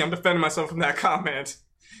got 15. I'm defending myself from that comment.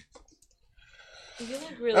 You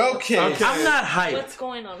look really Okay. I'm not hyped. What's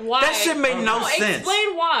going on? Why? That shit made no sense.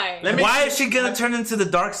 Explain why. Why is she gonna turn into the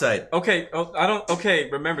dark side? Okay. Okay.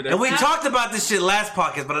 Remember that. And we talked about this shit last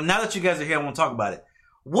podcast, but now that you guys are here, I want to talk about it.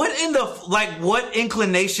 What in the what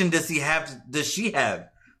inclination does she have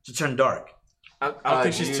to turn dark? I don't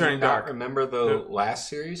think Do she's you turning not dark. Remember the last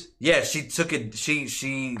series? Yeah, she took it. She did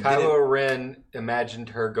it. Kylo Ren imagined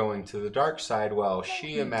her going to the dark side while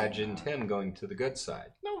she imagined him going to the good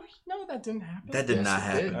side. No, that didn't happen. That did Yes, not it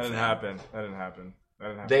happen. did. That didn't happen. That didn't happen. That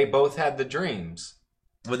didn't happen. They both had the dreams.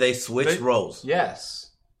 Where they switched roles.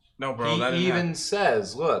 Yes. No, bro. That He didn't even happen.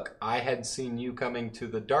 says, "Look, I had seen you coming to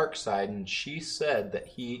the dark side," and she said that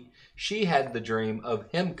she had the dream of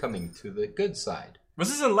him coming to the good side. Was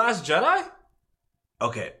this in Last Jedi?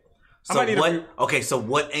 Okay. I So might need to what? Okay, so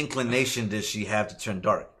what inclination does she have to turn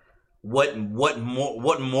dark? What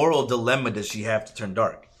moral dilemma does she have to turn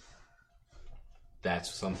dark?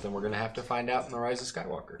 That's something we're gonna have to find out in the Rise of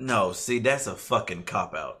Skywalker. No, see, that's a fucking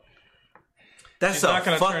cop out. That's She's a not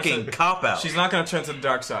gonna turn fucking to- cop out. She's not gonna turn to the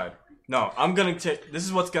dark side. No, I'm gonna take. This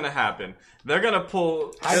is what's gonna happen. They're gonna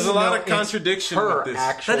pull. There's a lot of contradiction with this.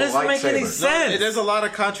 Actual That doesn't make any lightsaber. sense. There's a lot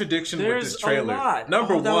of contradiction with There's this trailer. a lot.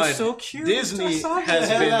 Number Oh, that one, was so cute. Disney I saw has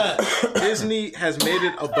that. been Disney has made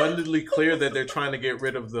it abundantly clear that they're trying to get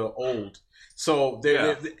rid of the old. So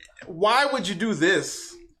why would you do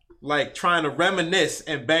this? Like trying to reminisce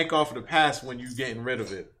and bank off of the past when you're getting rid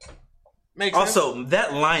of it. Makes sense? Also,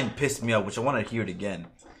 that line pissed me off, which I want to hear it again.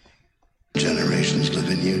 Generations live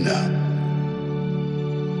in you now.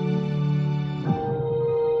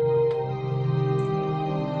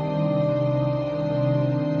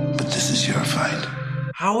 But this is your fight.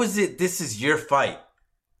 How is it this is your fight?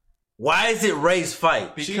 Why is it Rey's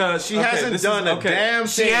fight? Because she hasn't this done is- a damn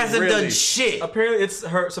She thing. hasn't really. done shit. Apparently, it's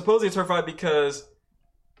her. Supposedly, it's her fight because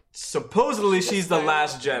supposedly she's the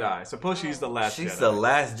last Jedi. Suppose she's the last. She's Jedi. the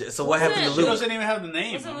last. So what happened to She Luke? doesn't even have the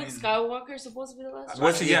name. Wasn't I Luke mean, Skywalker supposed to be the last one?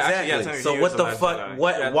 What's Actually, exactly? technically So he what is the last fuck? Jedi.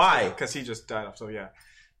 What? Yeah, Why? Because he just died off. So yeah.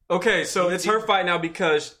 Okay, so it's her fight now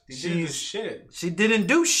because he didn't do she's. shit. She didn't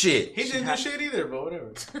do shit. He didn't do shit either, but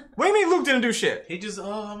whatever. What do you mean Luke didn't do shit? He just,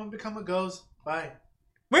 I'm gonna become a ghost. Bye.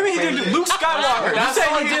 Wait a minute, he didn't do Luke Skywalker. That's You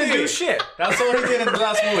said all he he didn't did. do shit. That's what he did in the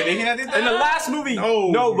last movie. Did he not do that? In the last movie,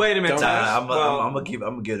 no, wait a minute. Nah, I'm Well, gonna give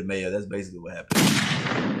it a mayo. That's basically what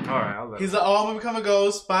happened. all right, I'll let He's like, oh, I'm gonna become a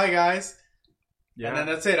ghost. Bye, guys. Yeah. And then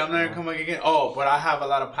that's it. I'm not gonna come back again. Oh, but I have a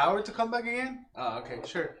lot of power to come back again? Oh, okay,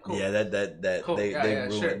 sure. Cool. Yeah, that Cool. they Yeah,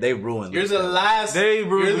 ruined. sure. They ruined. You're Luke the Skywalker. last. They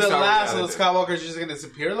ruined You're the Luke Skywalker. last Yeah, of the Skywalkers just gonna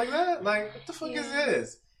disappear like that? Like, what the fuck is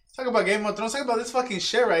this? Talk about Game of Thrones. Talk about this fucking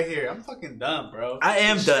shit right here. I'm fucking done, bro. I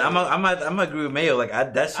am done. I'm gonna agree with Mayo. Like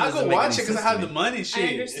that shit I'll doesn't go make watch any it because I sense have to the me. money. I Shit.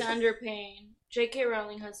 understand your pain. J.K.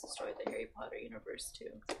 Rowling has destroyed the Harry Potter universe too,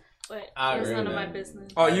 but I that's agree none with of my that.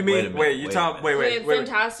 business. Oh, you mean Wait a wait? minute, You wait talk. a Wait. With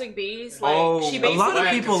Fantastic Beasts, like Oh, she a basically A lot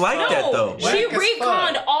of people like that though. She Whack as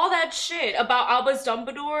retconned fuck. all that shit about Albus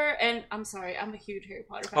Dumbledore, and I'm sorry, I'm a huge Harry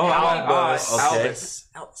Potter fan. Oh, Albus. Okay.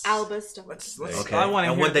 Albus. Albus Dumbledore. Okay. I wanna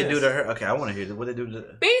and hear what they this. do to her? Okay, I want to hear what they do to.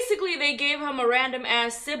 Basically, they gave him a random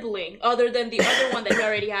ass sibling, other than the other one that he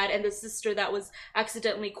already had, and the sister that was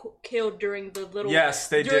accidentally killed during the little Yes,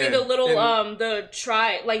 they during did. the little In- the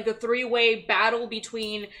the 3-way battle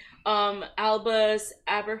between Albus,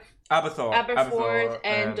 Aberforth,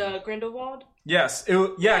 and Grindelwald. Yes,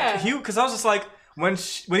 because I was just like when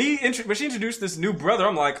she introduced this new brother,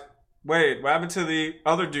 I'm like, wait, what happened to the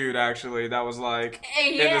other dude? Actually, that was like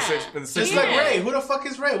in the Just like Ray. Who the fuck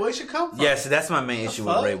is Ray? Where she come from? Yeah, so that's my main issue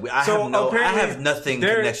with fuck? Ray. I have nothing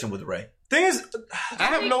connection with Ray. Thing is, I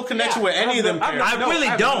have no connection with any of them characters. I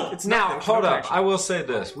really don't. It's Now, nothing, hold no up. connection. I will say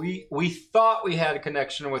this: we thought we had a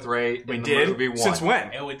connection with Ray. We in did. the movie one. Since when?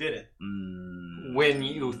 And we did it.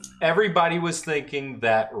 When everybody was thinking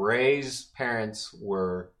that Ray's parents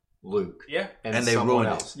were Luke, Yeah. and And they someone ruined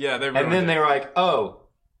it. else. Yeah, they And then ruined they were like, "Oh,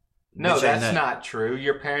 no, Bitch ain't that's that. not true.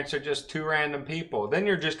 Your parents are just two random people." Then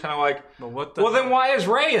you're just kind of like, Well, what the? "Well, then why is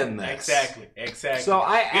Ray in this?" Exactly. So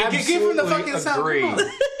I Give him the absolutely fucking sound. agree. Come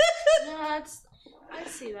on. Yeah, I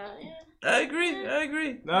see that. Yeah. I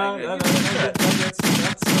agree. No, that's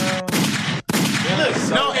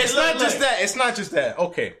Look, no, it's not just that. It's not just that.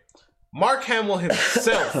 Okay, Mark Hamill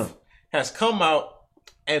himself has come out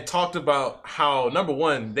and talked about how, number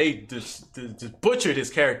one, they just butchered his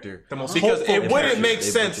character. Because hopeful it wouldn't character. make They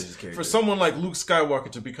sense butchered his character. for someone like Luke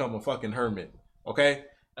Skywalker to become a fucking hermit. Okay,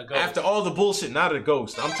 A ghost. after all the bullshit, not a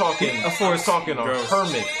ghost. I'm talking. Of course, I'm talking a ghost.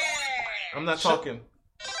 hermit. I'm not talking.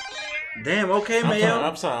 Damn. Okay, I'm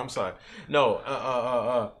Mayo. sorry.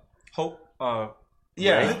 No. hope.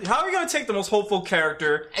 Yeah. How are you gonna take the most hopeful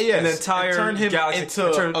character Yes, in the entire and turn him galaxy?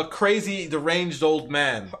 into a crazy, deranged old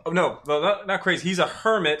man. No, not crazy. He's a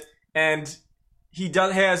hermit, and he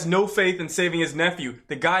has no faith in saving his nephew,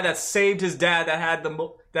 the guy that saved his dad.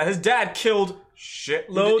 That his dad killed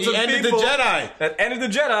shitloads He of ended people. the Jedi. That ended the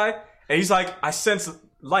Jedi, and he's like, I sense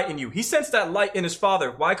light in you. He sensed that light in his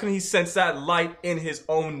father. Why couldn't he sense that light in his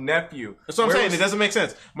own nephew? That's what I'm Where saying. was- It doesn't make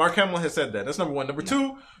sense. Mark Hamill has said that. That's number one. Number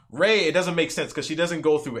two, Rey, it doesn't make sense because she doesn't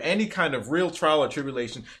go through any kind of real trial or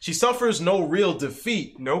tribulation. She suffers no real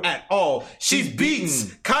defeat at all. She beats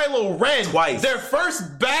Kylo Ren Twice. Their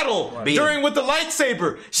first battle Beat him. with the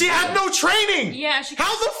lightsaber. She had no training. Yeah,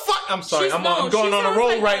 How the fuck? I'm sorry. She's- I'm no, going she on a sounds roll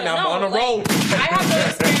like right now. I'm on a like, roll. I have no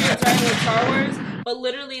experience right with Star Wars, but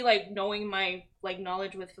literally like knowing my like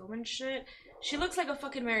knowledge with film and shit, she looks like a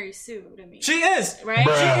fucking Mary Sue to me. She is. Right?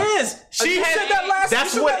 She is. She You said said that last.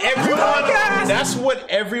 That's you what said that last everyone. podcast. That's what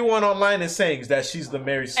everyone online is saying. Is that she's the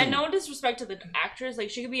Mary Sue. And no disrespect to the actress, like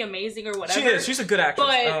she could be amazing or whatever. She is. She's a good actress.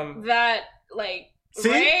 But that like See?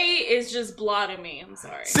 Ray is just blah to me. I'm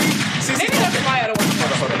sorry. See, Maybe that's why I don't want to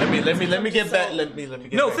watch hold on. it. Let me get back. Let me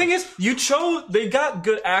get No, back. thing is, they got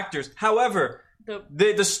good actors. However,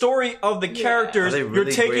 the story of the characters, Are they you're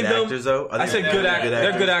really taking great them. actors, though? Are I they said really good actors.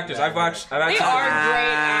 They're good actors. I've watched. They actually, are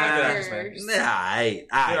great actors, actors.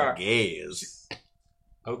 I guess.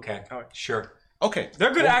 Okay, sure. Okay, they're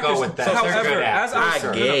good We'll actors. go with that. They're However, good as I was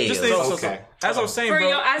actors. saying, just think- Okay. as I was saying, For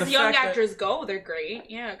bro, as the young fact that- actors go, they're great.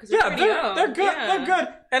 Yeah, because they're Yeah, pretty young. they're good. Yeah. They're good,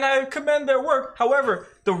 and I commend their work. However,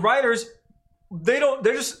 the writers, they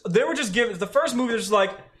were just given the first movie. They're just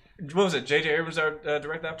like, what was it? J.J. Abrams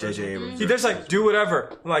directed that. J.J. Abrams. He just like do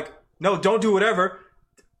whatever. I'm like, no, don't do whatever.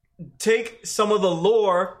 Take some of the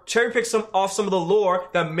lore, cherry pick some of the lore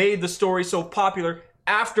that made the story so popular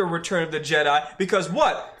after Return of the Jedi. Because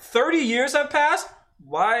 30 years have passed.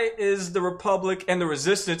 Why is the Republic and the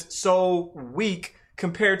Resistance so weak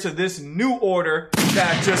compared to this new order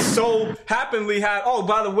that just so happily had, oh,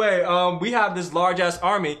 by the way, we have this large-ass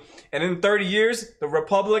army, and in 30 years, the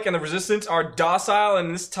Republic and the Resistance are docile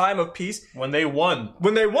in this time of peace. When they won.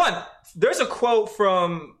 There's a quote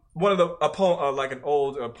from one of the, a poem, like an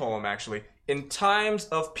old poem, actually. in times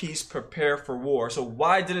of peace, prepare for war. So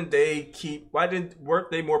why weren't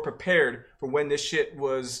they more prepared for when this shit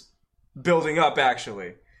was building up,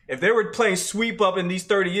 actually? If they were playing sweep up in these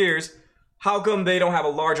 30 years, how come they don't have a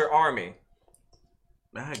larger army?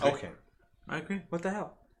 I agree. Okay. I agree. What the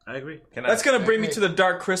hell? I agree. That's gonna bring me to the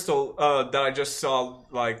Dark Crystal that I just saw,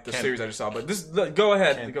 like the series I just saw. But go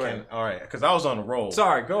ahead. Go ahead. All right, because I was on a roll.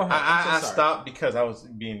 Sorry, go ahead. I stopped because I was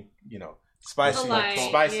being, spicy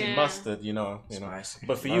mustard, Spicy.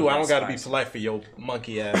 But for you, I don't got to be polite for your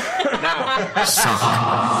monkey ass. Now,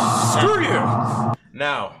 screw you.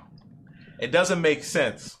 Now, it doesn't make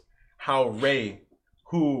sense how Rey,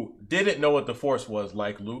 who didn't know what the Force was,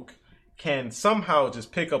 like Luke, can somehow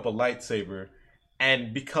just pick up a lightsaber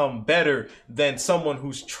and become better than someone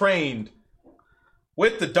who's trained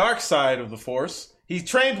with the dark side of the Force. He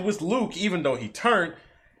trained with Luke, even though he turned.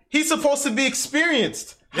 He's supposed to be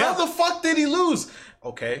experienced. How the fuck did he lose?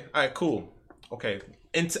 Okay, all right, cool. Okay,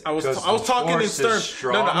 I was talking in terms.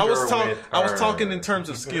 I was talking in terms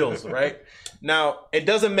of skills, right? Now it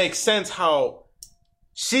doesn't make sense how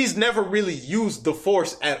she's never really used the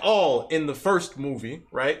Force at all in the first movie,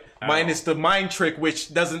 right? Minus the mind trick,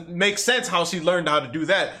 which doesn't make sense how she learned how to do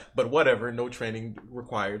that. But whatever, no training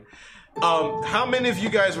required. How many of you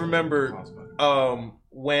guys remember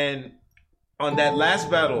when on that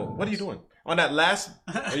last battle? What are you doing? On that last,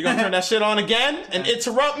 are you gonna turn that shit on again and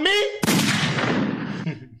interrupt me?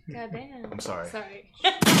 Goddamn. I'm sorry. Okay,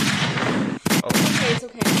 it's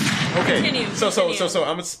okay. Okay. Continue. So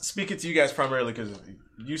I'm speaking to you guys primarily because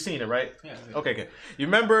you've seen it, right? Yeah. Okay. You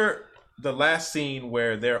remember the last scene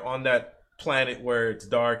where they're on that planet where it's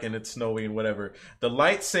dark and it's snowy and whatever. The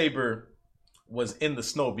lightsaber was in the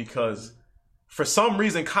snow because for some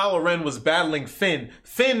reason Kylo Ren was battling Finn.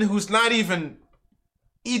 Finn, who's not even...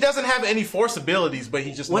 He doesn't have any Force abilities, but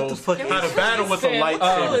he just knows how to battle with a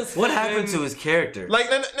lightsaber. What happened to his character?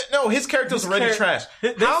 Like, no, his character was already trash.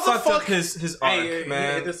 How the fuck his arc,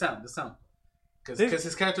 man? The sound. Because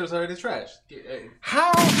his character was already trash.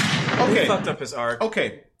 How? Okay. They fucked up his arc.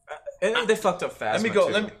 Okay. And they fucked up fast. Let me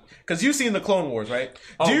go. Because you've seen the Clone Wars, right?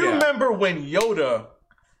 Do you remember when Yoda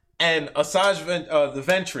and Asajj the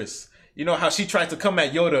Ventress, you know how she tried to come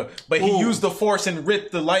at Yoda, but he used the Force and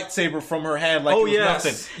ripped the lightsaber from her hand like it was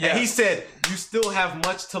nothing. Yes. And he said, "You still have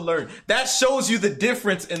much to learn." That shows you the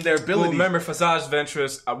difference in their ability. Well, remember Asajj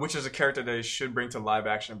Ventress, which is a character they should bring to live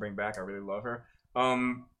action and bring back. I really love her.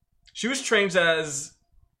 She was trained as...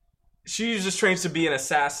 She just trains to be an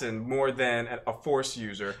assassin more than a Force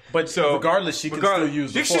user. But so regardless, she can still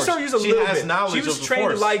use the Force. She still use a little bit. Knowledge she was of the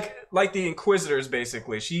trained Force. like the Inquisitors,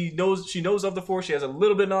 basically. She knows of the Force. She has a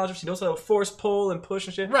little bit of knowledge. She knows how to Force pull and push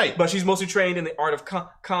and shit. Right. But she's mostly trained in the art of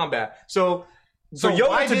combat. So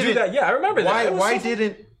Yoda to do that, I remember that. Why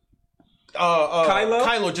didn't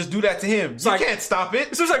Kylo just do that to him? You can't stop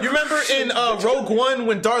it. So you remember in Rogue One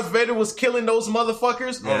when Darth Vader was killing those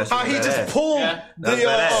motherfuckers? How he just pulled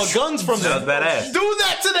the guns from them. Badass. Do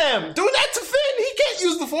that to them. Do that to Finn. He can't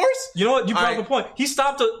use the Force. You know what? You brought up a point. He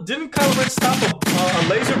stopped didn't Kylo Ren stop a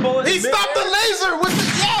laser bullet? He stopped the laser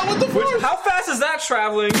with the Force. How fast is that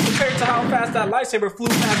traveling compared to how fast that lightsaber flew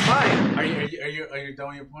past by him? Are you done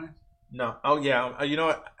with your point? No. Oh yeah. You know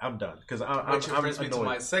what? I'm done because I'm brings me to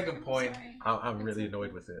my second point. I'm really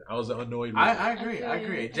annoyed with it. I was annoyed with it. I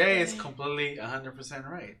agree. Jay is completely 100%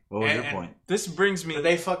 right. What was your point? This brings me.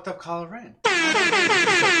 They fucked up Kylo Ren.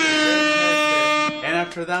 And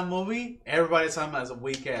after that movie, everybody saw him as a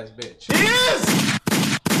weak ass bitch. He is.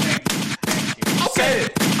 Thank you. Okay.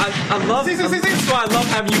 I love. That's why I love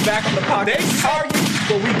having you back on the podcast.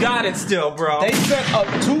 But we got it still, bro. They set up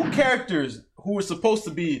two characters who were supposed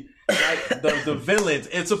to be like the villains.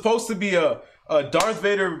 It's supposed to be a Darth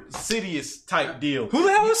Vader Sidious type deal. Who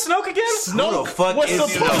the hell is Snoke again? Snoke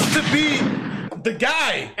was supposed to be the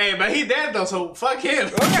guy. Hey, but he dead though, so fuck him.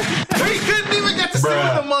 We couldn't even get to see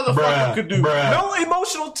what the motherfucker could do. No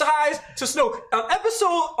emotional ties to Snoke.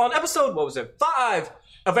 On episode what was it? 5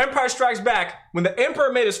 of Empire Strikes Back, when the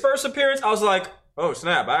Emperor made his first appearance, I was like, oh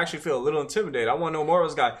snap, I actually feel a little intimidated. I want to know more of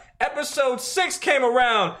this guy. Episode 6 came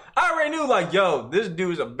around. I already knew, like, yo, this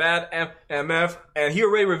dude is a bad MF, and he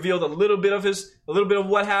already revealed a little bit of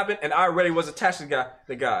what happened, and I already was attached to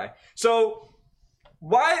the guy. So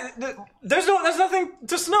why there's nothing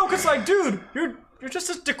to Snoke. It's like, dude, you're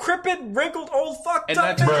just a decrepit, wrinkled, old fucked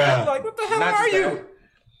up. Like, what the hell are you?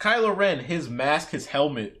 Kylo Ren, his mask, his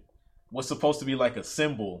helmet was supposed to be like a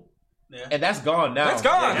symbol. Yeah. And that's gone now. That's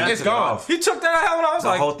gone. Yeah, it's gone. He took that out and I was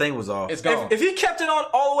like... The whole thing was off. It's gone. If he kept it on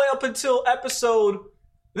all the way up until episode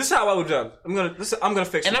This is how I would do. I'm gonna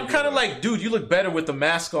fix. And the I'm movie. kind of like, dude, you look better with the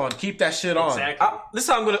mask on. Keep that shit on. Exactly. This is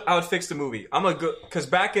how I would fix the movie. I'm gonna go because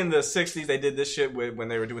back in the '60s they did this shit when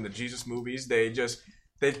they were doing the Jesus movies. They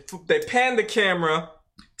panned the camera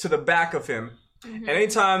to the back of him, and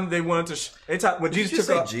anytime they wanted to, anytime when Jesus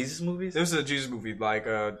took off, Jesus movies. this is a Jesus movie. Like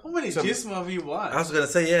How many Jesus movies you watch? I was gonna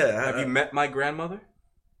say yeah. have you met my grandmother?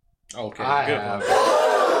 Okay, I good. have.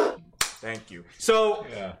 Thank you. So.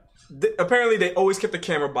 Yeah. Apparently they always kept the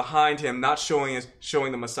camera behind him, not showing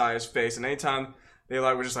the Messiah's face. And anytime they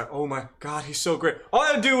were just like, "Oh my God, he's so great." All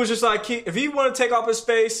they would do was just like, if he wanted to take off his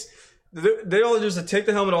face, they all just take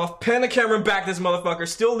the helmet off, pan the camera back to this motherfucker,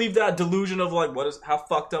 still leave that delusion of like, how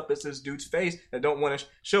fucked up is this dude's face? They don't want to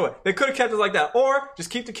show it. They could have kept it like that, or just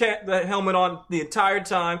keep the helmet on the entire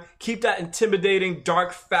time, keep that intimidating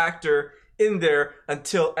dark factor in there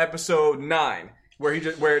until episode 9. Where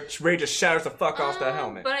Rey just shatters the fuck off that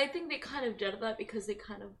helmet. But I think they kind of did that because they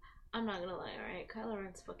kind of. I'm not gonna lie, alright? Kylo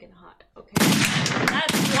Ren's fucking hot, okay?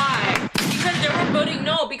 That's why. Because they were voting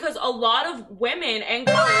no, because a lot of women and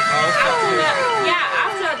girls after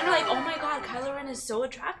that, they're like, oh my god, Kylo Ren is so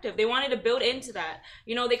attractive. They wanted to build into that.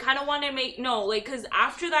 You know, they kind of wanted to make, because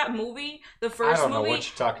after that movie, the first movie. I don't know what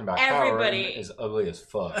you're talking about. Everybody. Kylo Ren is ugly as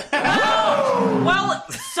fuck. Well,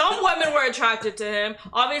 some women were attracted to him.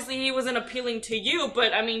 Obviously, he wasn't appealing to you,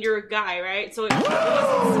 but I mean, you're a guy, right? So it wasn't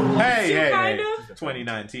supposed to, kind of.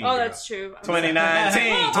 2019. Oh, that's true.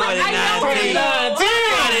 2019.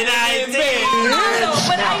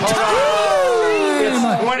 It's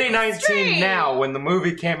 2019 now. When the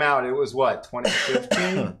movie came out, it was what, 2015?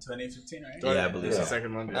 2015, right? Yeah, I believe It's so. the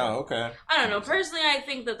second one. Oh, okay. I don't know. Personally, I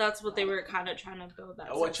think that's what they were kind of trying to build that.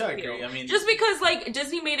 Which sex I agree. appeal. I mean, just because like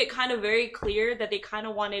Disney made it kind of very clear that they kind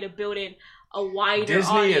of wanted to build in a wider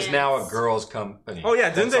Disney audience. is now a girls' company. Oh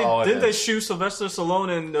yeah, didn't That's they shoot Sylvester Stallone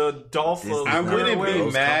and Dolph? Disney. I wouldn't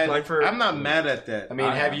be mad. Like for, I'm not mad at that. I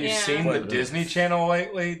mean, have you seen the Disney Channel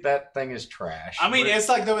lately? That thing is trash. I mean, it's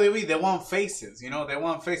like WWE. They want faces. You know, they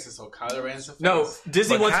want faces. So Kylo Ren's a face. No,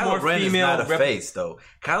 Disney But wants Kylo more Ren female. is not a face though.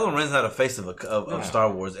 Kylo Ren's not a face of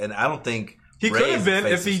Star Wars, and I don't think He Rey could is have the been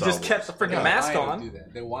face if of he Star just Wars. kept the freaking mask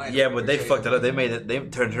on. Yeah, but they fucked it up. They made it. They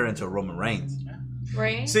turned her into Roman Reigns.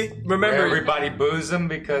 Right? See, remember everybody boos him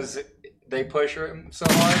because they push him so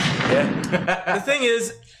hard. Yeah. The thing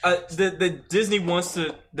is, the Disney wants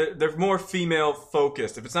to. They're more female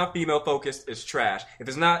focused. If it's not female focused, it's trash. If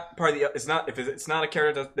it's not part of the, if it's not a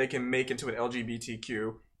character that they can make into an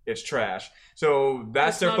LGBTQ, it's trash. So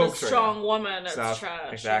that's their focus. It's not a strong woman. That's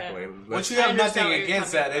trash. Exactly. Yeah. Which you have nothing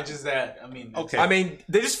against that. It's just that I mean, okay. I mean,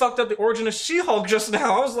 they just fucked up the origin of She-Hulk just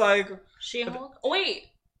now. I was like, She-Hulk. Oh wait.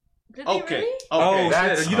 Did Okay. they really? oh,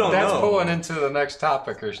 That's, you don't that's know. pulling into the next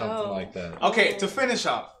topic or something like that. Okay, to finish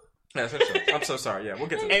off, Yeah, I'm so sorry. Yeah, we'll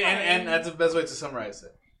get to that. and that's the best way to summarize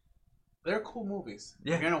it. They're cool movies.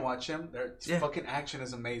 Yeah. You're gonna watch them. Their fucking action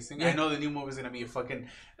is amazing. Yeah. I know the new movie's gonna be a fucking,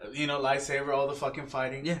 lightsaber, all the fucking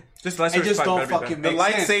fighting. Yeah. Just It just don't fucking The make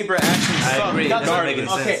sense. lightsaber action I sucked. agree. It doesn't make any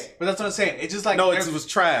sense. Okay, but that's what I'm saying. It's just like No, it was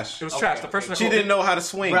trash. It was trash. The person She didn't know how to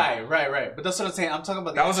swing. Right. But that's what I'm saying. I'm talking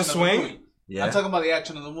about the That was a action of the swing? movie. Yeah. I'm talking about the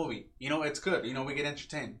action of the movie. It's good. We get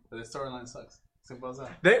entertained, but the storyline sucks. Simple as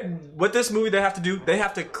that. With this movie, they have to do. They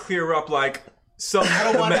have to clear up like some. I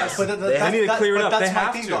don't want mess. that, but They need to clear it up. That's They my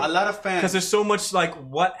have thing, to. though. A lot of fans, Because there's so much like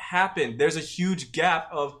what happened. There's a huge gap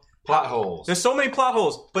of Plot holes. There's so many plot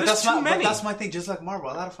holes. But There's that's too many. But that's my thing. Just like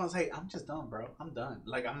Marvel, a lot of fans, hey, I'm just done, bro. I'm done.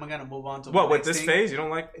 Like I'm gonna move on to What the with next this thing. phase? You don't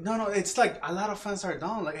like? No. It's like a lot of fans are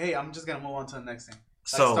done. Like, hey, I'm just gonna move on to the next thing. Like,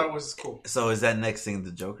 So Star Wars is cool. So is that next thing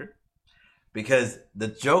the Joker? Because the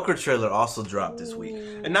Joker trailer also dropped this week,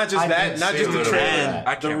 and not just that, not just the trailer,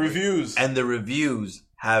 the reviews, and the reviews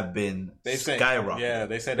have been skyrocketing. Yeah,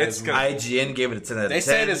 they said it's IGN gave it a 10 out of 10. They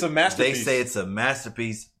said it's a masterpiece. They say it's a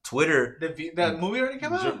masterpiece. Twitter, the movie already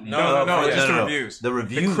came out. No, just the reviews. The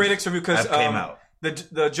reviews, the critics review because came out.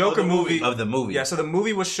 The Joker movie of the movie. Yeah, so the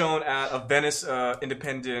movie was shown at a Venice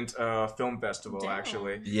Independent Film Festival,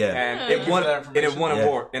 actually. Yeah, and it won. And it won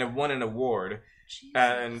award. And it won an award.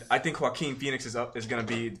 And I think Joaquin Phoenix is going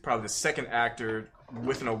to be probably the second actor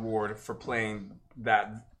with an award for playing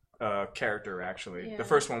that character. Actually, the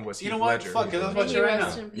first one was Heath Ledger. Fuck it, let's watch it right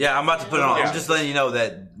now. Yeah, I'm about to put it on. I'm just letting you know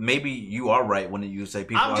that maybe you are right when you say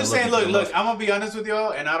people. I'm just saying, look. I'm gonna be honest with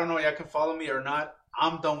y'all, and I don't know if y'all can follow me or not.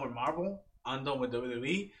 I'm done with Marvel. I'm done with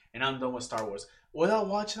WWE, and I'm done with Star Wars. Would I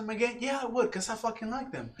watch them again? Yeah, I would, because I fucking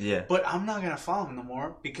like them. Yeah. But I'm not going to follow them no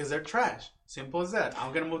more because they're trash. Simple as that.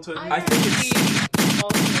 I'm going to move to a new I think it's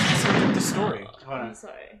the story. I'm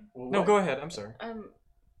sorry. No, go ahead. I'm sorry.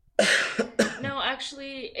 No,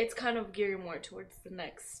 actually, it's kind of gearing more towards the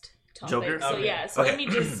next topic. Joker? So Okay. yeah, so let me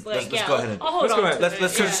just like let's go ahead and I'll hold on.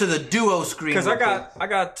 Let's switch to the duo screen because I got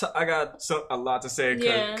a lot to say.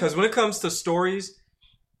 Because when it comes to stories,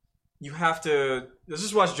 you have to let's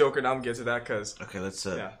just watch Joker. Now I'm gonna get to that because let's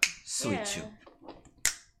switch you.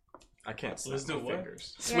 I can't snap Let's do my what?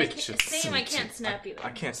 fingers. Same, I can't snap either. I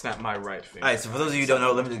can't snap my right finger. All right, so for those of you who don't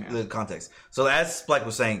know, let me do the context. So as Spike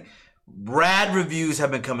was saying, rad reviews have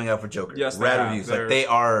been coming out for Joker. Yes, they rad have. reviews. Like they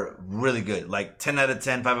are really good. Like 10 out of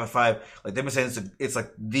 10, 5 out of 5. Like they've been saying it's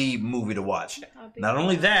like the movie to watch. Not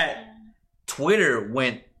only that, Twitter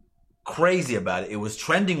went crazy about it. It was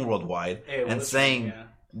trending worldwide and saying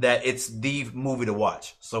that it's the movie to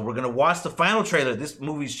watch. So we're gonna watch the final trailer. This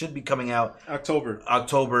movie should be coming out October.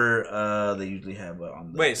 They usually have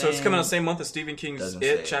on the Wait, so it's coming out the same month as Stephen King's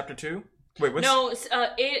It Chapter 2? Wait, what's... No,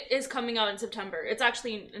 it is coming out in September. It's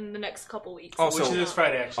actually in the next couple weeks. Oh, so which is this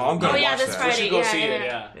Friday, actually. I'm gonna watch this that. Friday. We should go see it,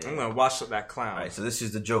 yeah. I'm gonna watch that clown. All right, so this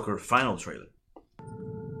is the Joker final trailer.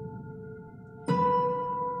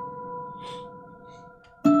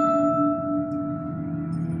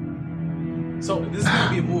 So this is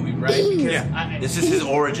gonna be a movie, right? Because this is his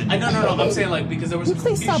origin. No. I'm saying like because there was some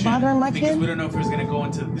please stop confusion bothering my because kid? we don't know if it was gonna go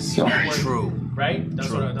into this. True. Right? That's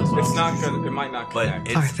True. what It's I'm not saying. gonna. It might not But connect.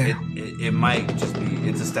 it's, it might just be.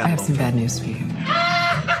 It's a standalone. I have some bad news for you.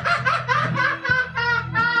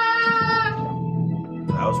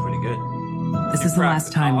 That was pretty good. This is the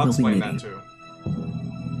last time I'll we'll be explain meeting. that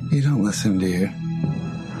too. You don't listen, do you?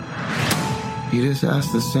 You just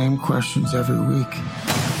ask the same questions every week.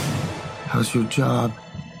 How's your job?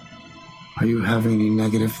 Are you having any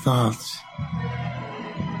negative thoughts?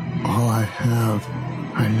 All I have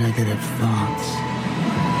are negative thoughts.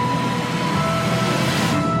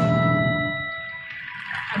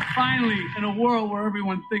 And finally, in a world where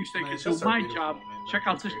everyone thinks they can do my job, check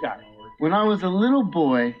out this guy. When I was a little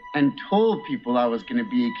boy and told people I was going to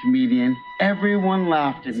be a comedian, everyone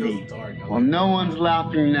laughed at me. Well, no one's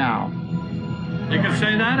laughing now. You can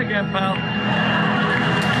say that again, pal.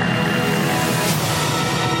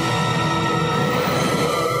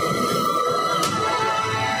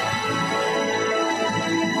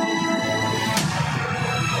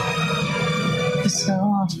 It's so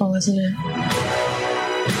awful, isn't it?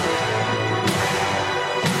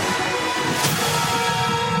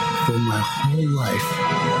 For my whole life,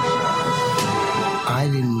 I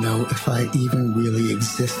didn't know if I even really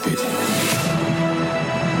existed.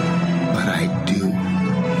 But I do.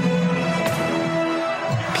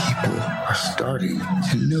 And people are starting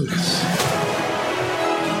to notice.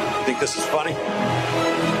 Think this is funny?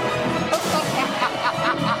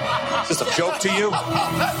 Is this a joke to you?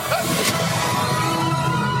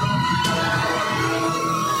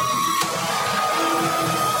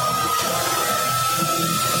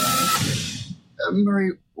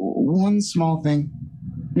 Murray, one small thing.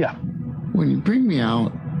 Yeah. When you bring me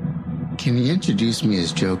out, can you introduce me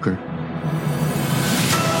as Joker?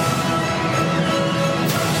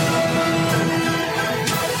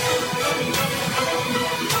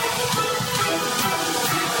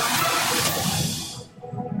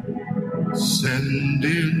 Send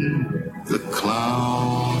in the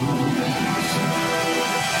clowns.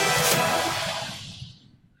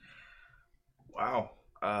 Wow.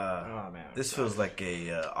 Oh man. This feels like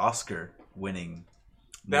a Oscar-winning.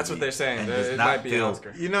 That's movie, what they're saying. and It does might not be an feel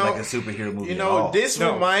Oscar. You know, like a superhero movie. You know, at all. this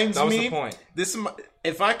No, reminds that was me. the point. This,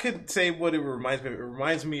 if I could say what it reminds me, it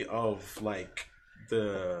reminds me of like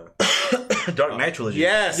the Dark Knight trilogy.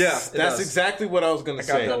 Yes, Yeah, that's it does. exactly what I was gonna I got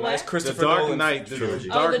say. that nice what? Christopher The Dark Nolan Knight trilogy.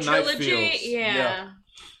 Dark the Knight trilogy? feels, Yeah.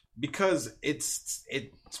 because it's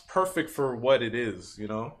perfect for what it is. You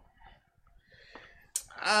know.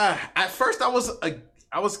 At first, I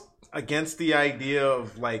was against the idea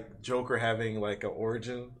of like Joker having like an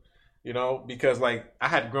origin, you know, because like I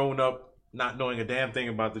had grown up not knowing a damn thing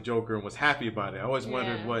about the Joker and was happy about it. I always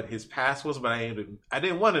wondered what his past was, but I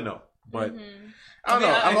didn't want to know. But I don't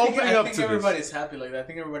know. I'm opening up to this. Everybody's happy like that. I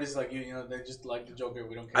think everybody's like you know, they just like the Joker.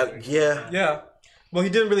 We don't care. Yeah. Well, he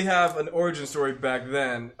didn't really have an origin story back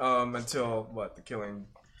then until the Killing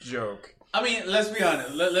Joke. I mean, let's be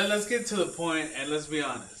honest. Let's get to the point and let's be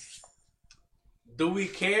honest. Do we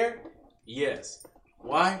care? Yes.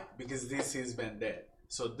 Why? Because DC has been dead.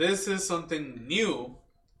 So this is something new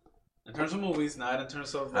in terms of movies, not in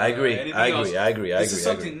terms of I agree. anything I else. agree. I agree. This is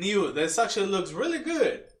something new. This actually looks really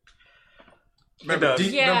good. Remember,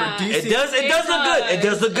 DC. It does look good. It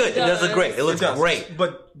does look good. It does look great. It looks great.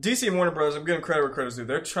 But DC and Warner Bros. I'm giving credit where credit's due.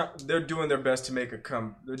 They're doing their best to make a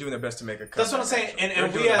come. They're doing their best to make a come. That's what I'm saying. And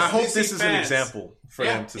I hope this is an example for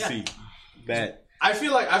them to see that I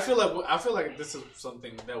feel like this is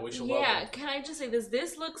something that we should. Yeah, welcome. can I just say this?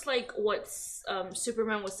 This looks like what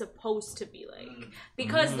Superman was supposed to be like,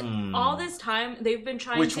 because all this time they've been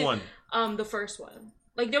trying. Which to, one? The first one.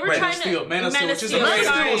 Like they were Man of trying Steel. to. Man of Steel, which is sorry. Man of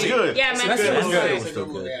Steel was good. Yeah, Man of Steel was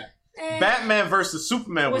good. Yeah. Batman versus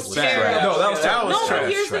Superman was bad. terrible. No, that was No, but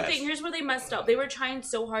trash. here's the thing. Here's where they messed up. They were trying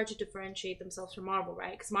so hard to differentiate themselves from Marvel,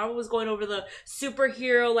 right? Because Marvel was going over the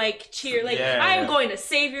superhero cheer, I am going to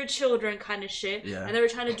save your children kind of shit. Yeah. And they were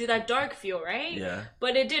trying to do that dark feel, right? Yeah.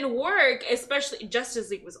 But it didn't work. Especially Justice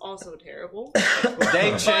League was also terrible.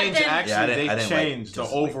 They changed I didn't changed like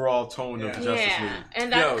the overall tone of Justice League.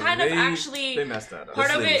 And that they messed that up.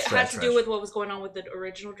 part of Justice League it was had to trash. do with what was going on with the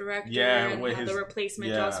original director and with how the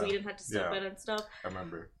replacement Joss Whedon had to step in and stuff. I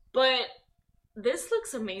remember. But this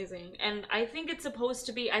looks amazing, and I think it's supposed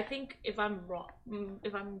to be. I think if I'm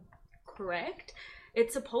correct,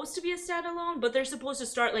 it's supposed to be a standalone, but they're supposed to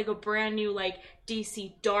start like a brand new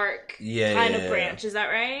DC Dark kind of branch. Is that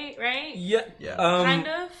right? Right? Yeah. Kind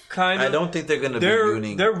of. I don't think they're gonna be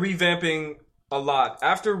doing. They're revamping a lot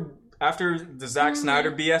after the Zack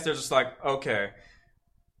Snyder BS. They're just like, okay,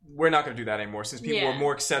 we're not going to do that anymore, since people are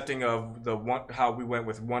more accepting of how we went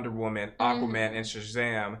with Wonder Woman, Aquaman, and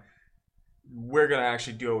Shazam. We're going to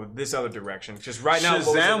actually go with this other direction. Because right now,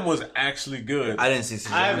 Shazam was actually good. I didn't see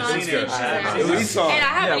Shazam. I haven't seen Shazam. We saw. And I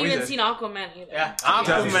haven't even seen Aquaman either. Yeah,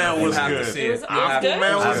 Aquaman was good. Aquaman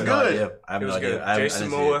was good. It was good. Jason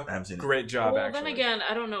Momoa, great job. Well, actually. then again,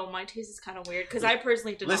 I don't know. My taste is kind of weird because I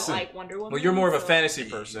personally did not like Wonder Woman. Well, you're more of a fantasy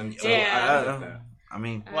person. So Yeah. I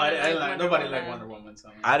mean, nobody liked Wonder Woman. So.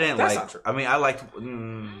 I didn't That's like. not true. I mean, I liked.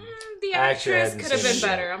 The actress could have been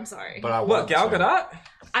better. I'm sorry. But what, Gal Gadot?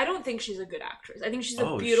 I don't think she's a good actress. I think she's a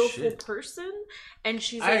Oh, beautiful shit. person, and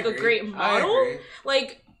she's I like a agree. great I model. agree.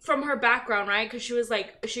 Like from her background, right? Because she was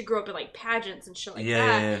she grew up in pageants and shit like that.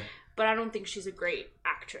 Yeah. But I don't think she's a great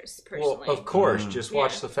actress personally. Well, of course, just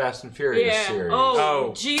watch the Fast and Furious series.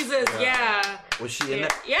 Oh, Jesus, yeah. Was she in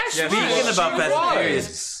that? Yeah, she was. Speaking about She Fast and was.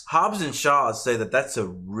 Furious, Hobbs and Shaw say that's a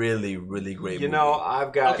really, really great movie. You know,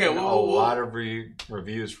 I've got a whoa. lot of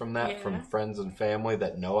reviews from that from friends and family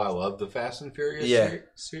that know I love the Fast and Furious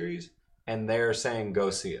series, and they're saying go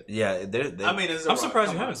see it. Yeah, I mean, I'm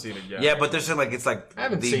surprised you haven't seen it yet. Yeah, but they're saying it's I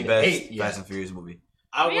haven't the seen best 8 yet. Fast and Furious movie.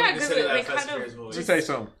 I wouldn't Yeah, 'cause consider they that Fast kind and of- Furious movie. Let me tell you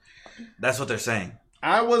something. That's what they're saying.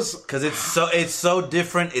 Because it's so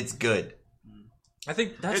different. It's good. I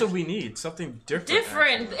think that's what we need. Something different.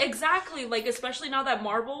 Different, exactly. Especially now that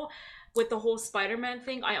Marvel, with the whole Spider-Man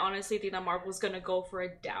thing, I honestly think that Marvel's gonna go for a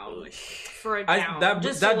down.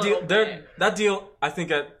 That deal, I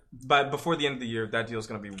think before the end of the year, that deal's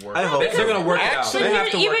going to be worked. I hope they're going to work it out. They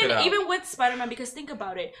have to work it out. Even with Spider-Man, because think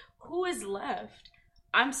about it, who is left?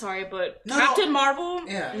 I'm sorry, but Captain Marvel?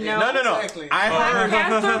 Yeah. No. Exactly. Black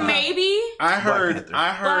Panther, maybe? I heard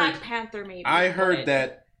Black Panther, maybe. I heard but-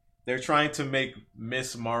 that they're trying to make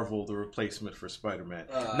Miss Marvel the replacement for Spider-Man.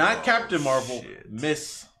 Not Captain Marvel,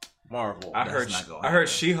 Miss Marvel. I heard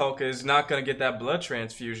She-Hulk is not going to get that blood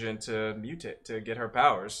transfusion to mutate to get her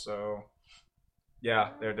powers. So yeah,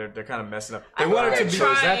 they're kind of messing up. They want it to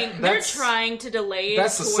be. They're trying to delay it.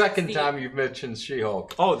 That's the towards second time you've mentioned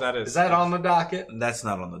She-Hulk. Oh, that is. Is that on the docket? That's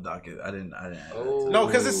not on the docket. I didn't. No,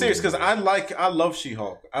 because it's serious. Because I love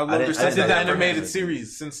She-Hulk. I loved her since the animated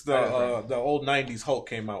series, since the old '90s Hulk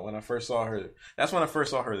came out. When I first saw her, that's when I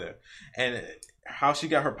first saw her there. And how she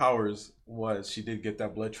got her powers was she did get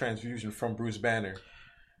that blood transfusion from Bruce Banner.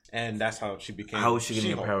 And that's how she became. How is she getting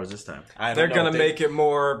She-Hulk. her powers this time? They're gonna make it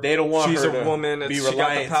more. They don't want she's her a to woman. be She got the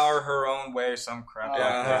reliant. power her own way. Some crap. like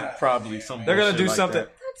that. Probably some. They're gonna bullshit do like something. that.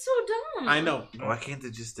 That's so dumb. I know. Why can't they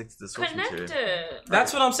just stick to the source Connect material? it.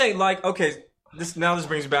 That's what I'm saying. Okay, this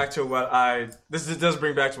brings back to what This does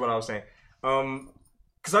bring back to what I was saying.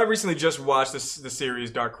 Because I recently just watched the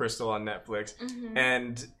series Dark Crystal on Netflix,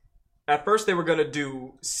 and at first they were gonna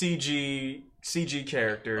do CG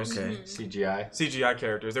characters. Okay. CGI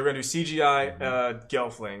characters. They were gonna do CGI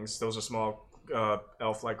Gelflings. Those are small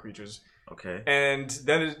elf-like creatures. Okay. And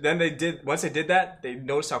then they did. Once they did that, they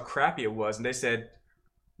noticed how crappy it was, and they said,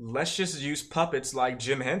 "Let's just use puppets like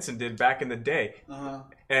Jim Henson did back in the day,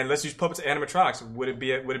 and let's use puppets animatronics. Would it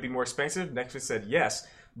be more expensive?" Netflix said yes,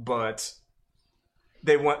 but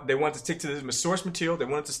they want to stick to the source material. They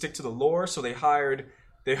wanted to stick to the lore, so they hired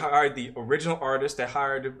the original artist. They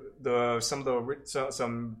hired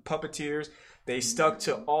some puppeteers. They stuck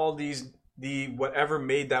to all the whatever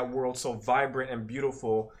made that world so vibrant and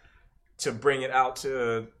beautiful to bring it out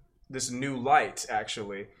to this new light,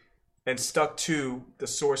 actually. and stuck to the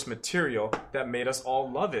source material that made us all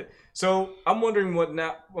love it. So I'm wondering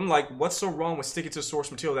what's so wrong with sticking to source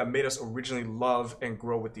material that made us originally love and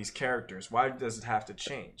grow with these characters? Why does it have to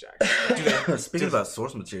change, actually? Speaking about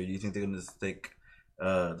source material, do you think they're going to stick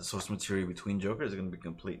the source material between Joker? Is it going to be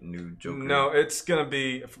complete new Joker? No, it's going to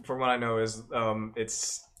be, from what I know, is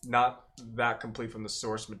it's not that complete from the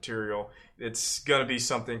source material. It's going to be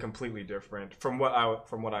something completely different from what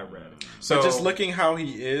I read. So just looking how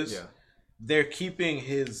he is, they're keeping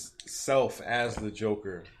his self as the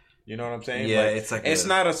Joker. You know what I'm saying? Yeah, it's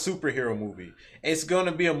not a superhero movie. It's going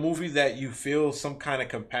to be a movie that you feel some kind of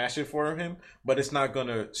compassion for him, but it's not going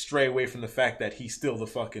to stray away from the fact that he's still the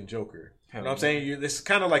fucking Joker. You know what I'm saying? It's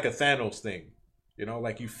kind of like a Thanos thing. You know,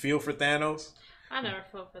 like you feel for Thanos. I never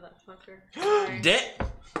felt for that fucker.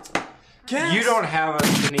 You don't have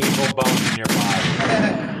an evil bone in your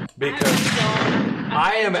body. Because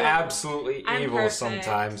I am absolutely evil perfect.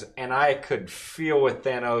 sometimes, and I could feel with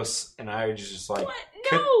Thanos, and I was just like,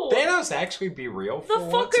 No. could Thanos actually be real? The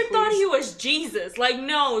fucker thought he was Jesus. Like,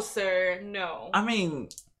 no, sir, no. I mean,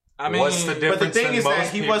 what's the difference in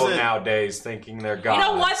most people nowadays thinking they're gods? You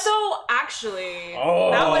know what though? Actually,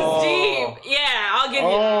 that was deep. Yeah, I'll give you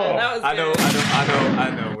that. That was good. I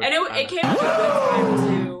know. And it came at a good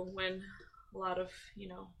time too, when a lot of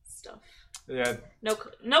stuff. Yeah. No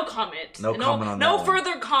comment. No comment on that No one.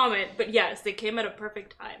 further comment. But yes, they came at a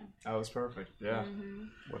perfect time. That was perfect. Yeah. Mm-hmm.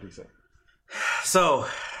 What do you say? So,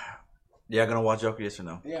 y'all gonna watch Joker? Yes or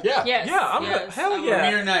no? Yeah. Yes, I'm yes. hell yeah.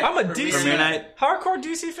 Premiere night. I'm a Premiere DC night. hardcore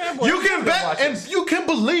DC fanboy. You can bet watch and this. you can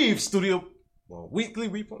believe, Studio. Well, weekly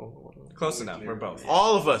repo. Close enough. We're both.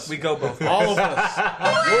 All of us. We go both. All of us.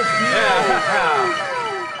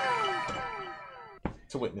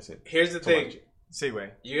 To witness it. Here's the thing.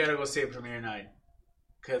 Seaway. You gotta go see a premiere night.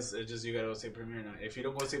 Because you gotta go see premiere night. If you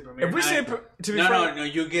don't go see premiere If we night, say to be frank, no,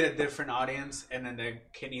 you get a different audience, and then they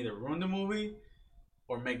can either ruin the movie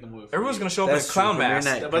or make the movie. For everyone's you. gonna show up in a clown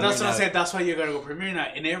mask. But that's what I'm saying. That's why you gotta go premiere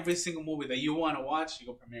night. In every single movie that you want to watch, you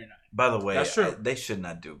go premiere night. By the way, That's true. they should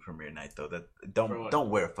not do premiere night though. That don't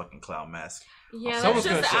wear a fucking clown mask. Yeah, Someone's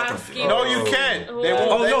that's just gonna shut asking. No, you can't. They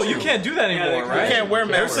won't Oh let no, you can't do that anymore, right? You can't wear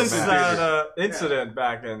Ever masks. since that incident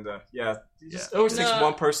back in the it always takes No,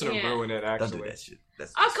 one person to yeah. ruin it. Actually, Don't do that shit.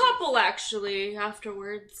 That's A couple actually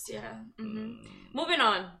afterwards. Yeah. Mm-hmm. Moving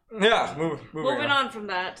on. Yeah, Moving on from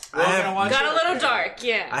that. I Got a little dark.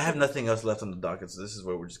 Yeah. I have nothing else left on the docket, so this is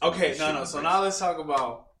where we're just gonna Okay, shit no. in the So face. now let's talk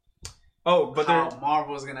about but how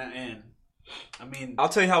Marvel's gonna end. I mean, I'll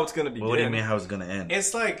tell you how it's gonna begin. What do you mean how it's gonna end?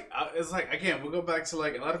 it's like again, we go back to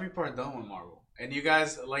like a lot of people are done with Marvel, and you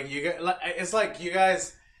guys it's like you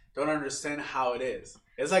guys don't understand how it is.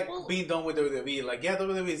 It's like being done with WWE. Like, yeah,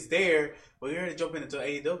 WWE is there, but you're already jumping into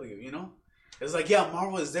AEW. You know, it's like, yeah,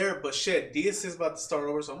 Marvel is there, but shit, DC is about to start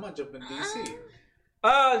over, so I'm gonna jump in DC.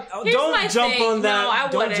 Here's Don't my jump thing. on that. No, I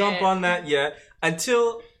don't wouldn't. jump on that yet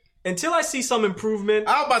until I see some improvement.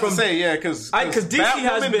 I was about to say, yeah, because DC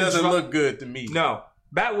has been doesn't dro- look good to me. No,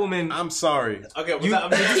 Batwoman. I'm sorry. Okay, well,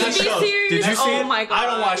 TV series. Did you see Oh it? my god. I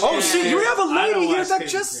don't watch. Oh TV shit! You series. have a I don't lady here watch that TV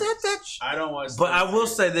just said series. that. I don't watch. But TV I will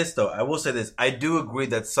series. say this though. I do agree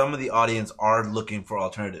that some of the audience are looking for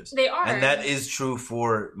alternatives. They are. and that is true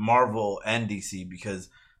for Marvel and DC because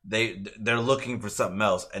they're looking for something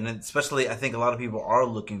else, and then especially I think a lot of people are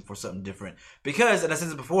looking for something different because, and I said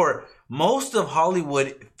this before, most of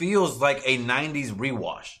Hollywood feels like a '90s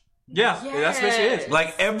rewash. Yeah, that's basically it.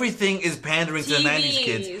 Like everything is pandering to the '90s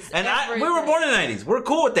kids, TVs, and we were born in the '90s. We're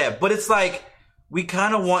cool with that, but it's like we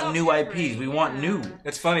kind of want new IPs. We want new.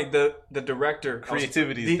 It's funny. The director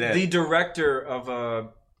Creativity is dead. The director of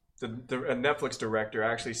the Netflix director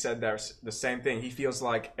actually said that the same thing. He feels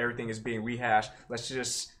like everything is being rehashed. Let's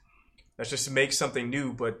just make something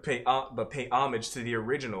new, but pay homage to the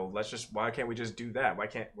original. Why can't we just do that?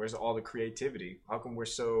 Where's all the creativity? How come we're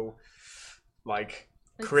so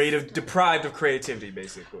deprived of creativity,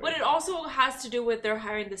 basically? But it also has to do with they're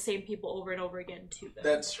hiring the same people over and over again too. Though.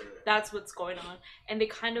 That's true. That's what's going on, and they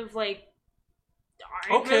kind of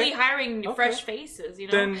aren't really hiring fresh faces. You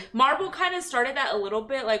know, Then- Marvel kind of started that a little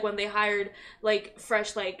bit, like when they hired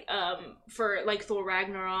fresh for Thor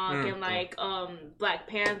Ragnarok and Black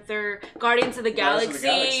Panther, Guardians of the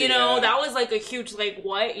Galaxy. You know, that was a huge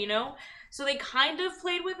what you know. So they kind of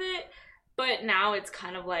played with it. But now it's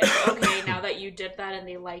kind of okay, now that you did that and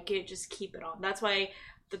they like it, just keep it on. That's why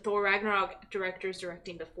the Thor Ragnarok director's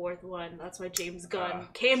directing the fourth one. That's why James Gunn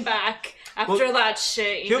came back after that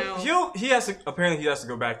shit, you know. He has to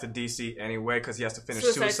go back to DC anyway because he has to finish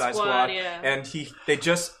Suicide Squad, yeah. And they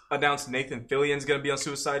just announced Nathan Fillion's gonna be on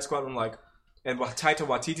Suicide Squad. I'm like, and Taika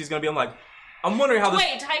Waititi's gonna be. I'm like, I'm wondering how this.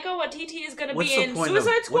 Wait, Taika Waititi is gonna What's be the in point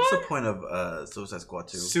Suicide of Squad? What's the point of Suicide Squad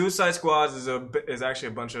 2? Suicide Squad is actually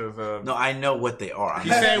a bunch of. No, I know what they are.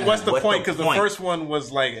 He's saying what's the point? Because the first one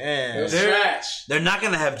was like, They're not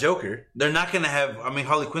gonna have Joker. They're not gonna have. I mean,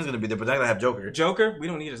 Harley Quinn's gonna be there, but they're not gonna have Joker. Joker? We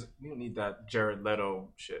don't need that Jared Leto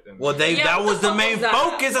shit. Well, that was the main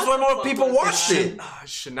focus. That's why more people watched it. It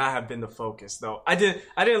should not have been the focus, though. I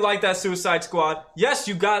didn't like that Suicide Squad. Yes,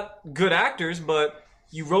 you got good actors, but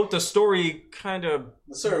you wrote the story kind of.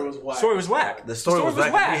 The story was whack. The story was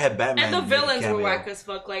whack. We had Batman. And the villains cameo. were whack as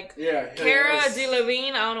fuck. Like, Yeah, Cara it was-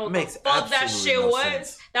 Delevingne, I don't know what Makes the fuck that absolutely shit no was.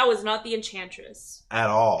 sense. That was not the Enchantress. At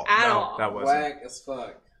all. At all. That wasn't. Whack as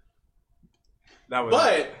fuck. That was.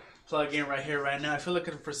 But plug in right here, right now. If you're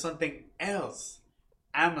looking for something else,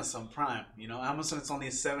 Amazon Prime. You know, Amazon it's only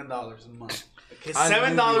 $7 a month. Okay, I knew you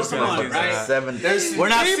 $7 were a gonna month, do right? that. We're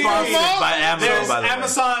not series- sponsored by Amazon, There's by the way.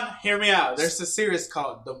 Amazon. Hear me out. There's a series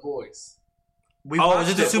called The Boys. We Oh, watched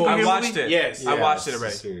is it the superhero I watched movie? it. Yes. I watched it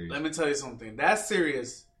already. Let me tell you something. That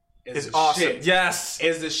series is It's the awesome. shit. Yes.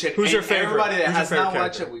 Is the shit. Who's And your favorite? Everybody that Who's your has favorite not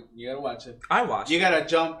watched character? it, you gotta watch it. I watched You it. gotta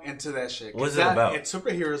jump into that shit. What is 'Cause it about? It's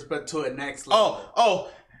superheroes, but to a next level. oh,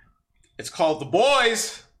 it's called The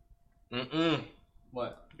Boys.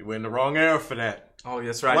 What? You were in the wrong era for that. Oh,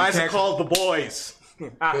 that's right. Why You is it can't- called The Boys?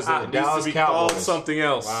 Because of the It needs Dallas to be called Cowboys. something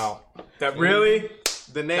else. Wow. That really?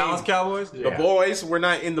 The name Dallas Cowboys? The Boys. We're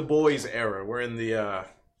not in the boys era. We're in the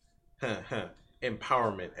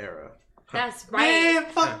empowerment era. That's right. Man,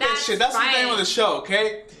 fuck that shit. That's the name of the show,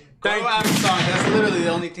 okay? Go to Amazon. That's literally the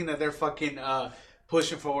only thing that they're fucking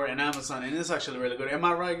pushing for in Amazon, and it's actually really good. Am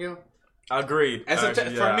I right, Gil? Agreed. As a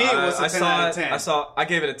Actually, for me, it was a 10 saw out it. of 10. I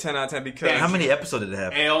gave it a 10 out of 10 because. How many episodes did it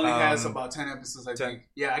have? It only has about 10 episodes, I think.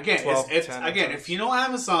 Yeah, again, 12, it's 10, again, if you know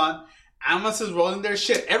Amazon's rolling their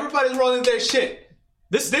shit. Everybody's rolling their shit.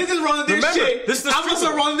 This is rolling their Remember, shit. this is the Amazon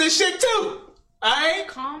struggle. rolling their shit too. Alright?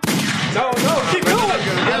 No, keep going.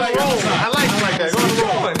 I like that. Go on,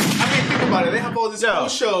 roll. I mean, think about it. They have all these cool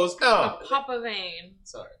shows. Papa Vane.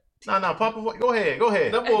 Sorry. No, Papa. Go ahead.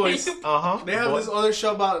 The Boys. They have Boys. this other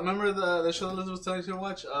show about. Remember the show that Liz was telling you to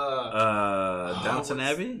watch? Downton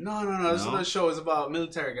Abbey? No. This other show is about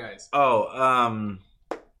military guys. Oh,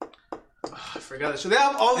 I forgot the show. They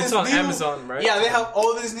have all It's these on new, Amazon, right? Yeah, they have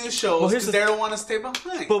all these new shows Well, because here's the- they don't want to stay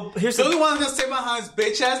behind. But here's the the- only one that's stay behind is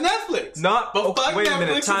bitch ass Netflix. Not. But fuck wait a Netflix.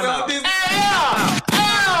 minute. Time we out. all Disney.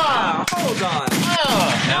 Hold on.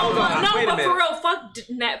 No, Hold on. no, Wait a but minute. for real, fuck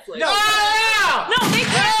Netflix. No, they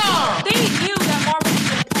canceled. They knew that Marvel was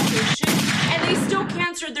gonna pull their shit, and they still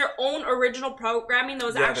canceled their own original programming that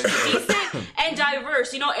was actually decent and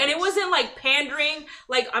diverse. You know, and it wasn't like pandering.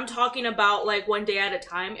 Like I'm talking about like One Day at a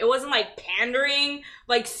Time. It wasn't like pandering.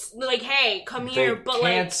 Like hey, come here. They But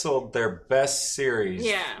like canceled their best series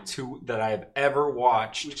that I've ever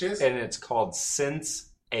watched, which is? and it's called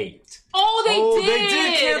Sense8. oh, They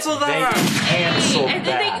did cancel that. They canceled And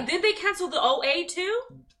that. did they cancel the OA too?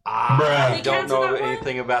 I They don't canceled know that one?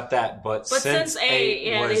 anything about that, but But since Sense8 eight,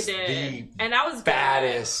 yeah, was they did, the and that was good.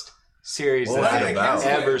 baddest series What that was it I've about?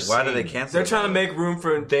 ever Why did they seen. cancel They're it? trying to make room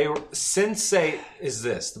for. Sense8 is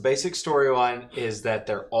this. The basic storyline is that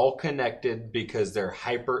they're all connected because they're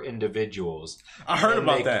hyper individuals. I heard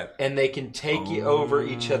about that. And they can take over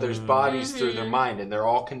each other's bodies through their mind, and they're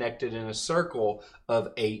all connected in a circle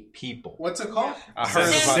of 8 people. What's it called? I heard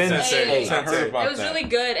about Sense8. that. I heard about It was that. really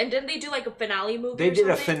good. And didn't they do like a finale movie? They or did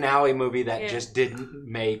a something? finale movie that Yeah. just didn't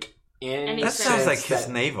make any That sense. sounds like Kiss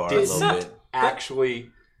that Navar a did little not bit. actually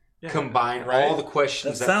combine right? all the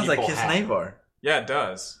questions That that sounds like people Kiss have. Navar. Yeah, it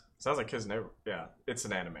does. Sounds like Kiss Neighbor. Yeah, it's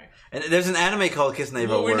an anime. And there's an anime called Kiss Navar.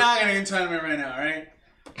 Well, we're where- not gonna get into anime right now, right?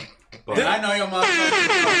 But I know your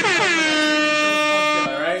motherfucker.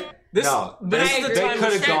 Right? This they is the could time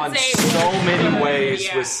have gone Sense8 so was many good, ways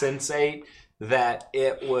yeah. with Sense8 that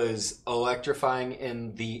it was electrifying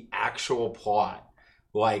in the actual plot.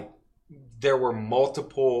 Like there were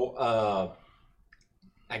multiple,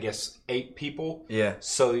 I guess, 8 people. Yeah.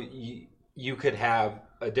 So you could have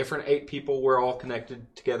a different 8 people were all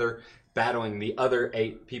connected together, battling the other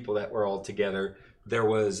 8 people that were all together. There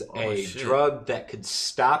was a shit. drug that could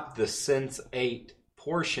stop the Sense8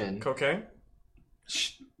 portion. Cocaine?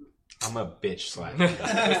 I'm a bitch slap.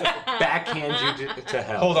 Backhand you to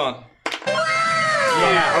hell. Hold on.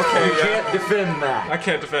 Yeah, okay. You can't defend that. I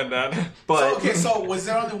can't defend that. But So was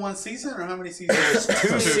there only one season, or how many seasons?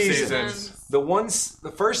 two seasons. seasons.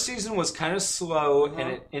 The first season was kind of slow, and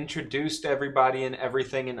it introduced everybody and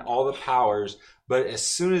everything and all the powers. But as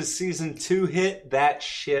soon as season 2 hit, that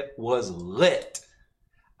shit was lit.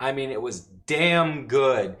 I mean, it was damn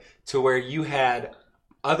good to where you had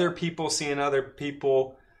other people seeing other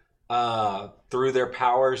people. through their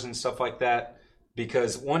powers and stuff like that.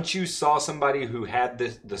 Because once you saw somebody who had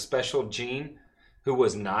the special gene, who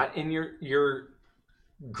was not in your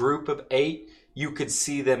group of 8, you could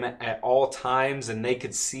see them at all times, and they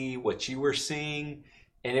could see what you were seeing,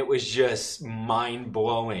 and it was just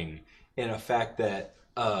mind-blowing in a fact that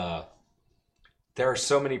there are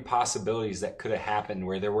so many possibilities that could have happened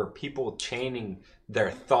where there were people chaining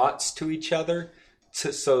their thoughts to each other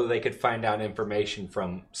so they could find out information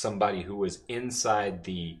from somebody who was inside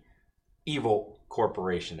the evil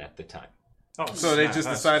corporation at the time. Oh, so they just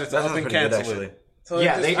decided to up and cancel it. So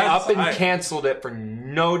they up and canceled it for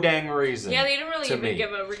no dang reason. Yeah, they didn't really even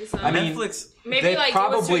give a reason. I mean, Netflix, maybe they like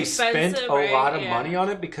probably it was too expensive, spent a lot of right? money on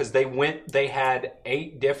it because they had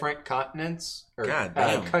 8 different continents or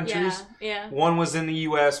countries. Yeah. One was in the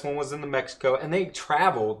U.S., one was in the Mexico, and they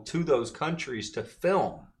traveled to those countries to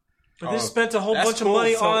film. But they spent a whole bunch of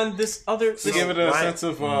money on this other... To give it a sense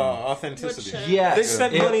of authenticity. Yes. They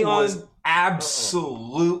spent money on...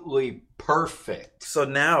 absolutely perfect. So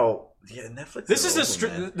now... Yeah, Netflix. This is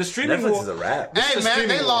the streaming Netflix war. is a wrap. Hey man,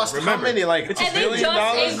 they lost how many? Like And they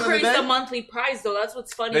just increased the monthly price, though. That's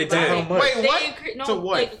what's funny. They did. About it. Wait, They what? To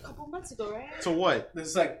what? Like a couple months ago, right? To what? This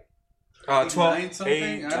is like 12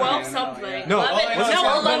 something. 12 something. No,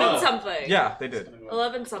 11 something. Yeah, they did.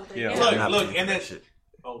 11 something. Yeah. Yeah. Look, and then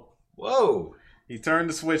Whoa. He turned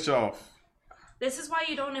the switch off. This is why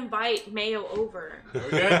you don't invite Mayo over.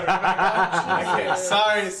 Okay,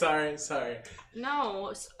 sorry.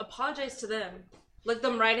 No, apologize to them. Look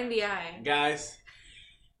them right in the eye. Guys,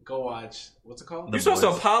 go watch. What's it called? You're supposed to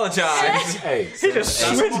apologize. Hey, he just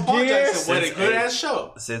switched gears. What a good ass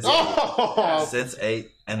show. Since Oh! Since 8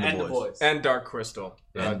 and the boys. And Dark Crystal.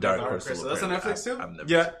 And Dark Crystal. That's on Netflix too?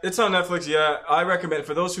 Yeah, it's on Netflix. Yeah, I recommend it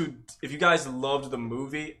for those who, if you guys loved the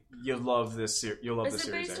movie, you'll love this. You'll love Is this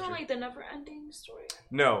it series. based on like the never-ending story?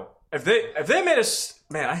 No, if they made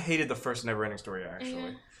man, I hated the first Neverending Story.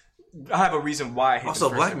 Actually, I have a reason why. I hate Also,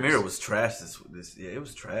 the first Black Neverending Mirror was trash. This it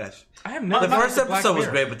was trash. I have never. The first Black episode was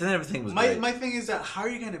Mirror. great, but then everything was great. My thing is that how are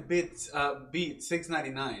you gonna beat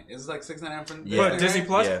 $6.99? It's like $6.99 for For Disney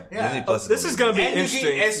Plus. Yeah, Yeah. Disney Plus. This is gonna be and interesting.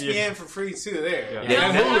 you get ESPN for free too. There. Yeah. No,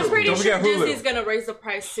 And but I'm Hulu. pretty Don't sure forget Hulu. Disney's gonna raise the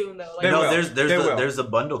price soon, though. Like, They will. They will. There's a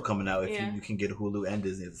bundle coming out if Yeah. you can get Hulu and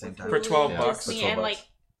Disney at the same time For $12. Disney For $12. and like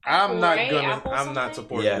I'm not Apple, gonna. Apple I'm not something?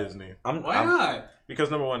 supporting Yeah. Disney Why not? because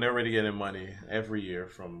number one, they're already getting money every year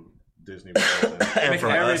from Disney. And from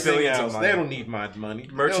everything billions of else, money. they don't need my money.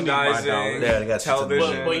 Merchandising, They don't need my dollars. Yeah, they got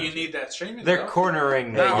television. But you need that streaming. They're though.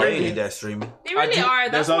 cornering Yeah, the you need that streaming. they really are.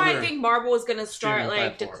 That's there's why I other think Marvel is gonna start streaming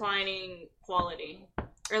like platform. declining quality,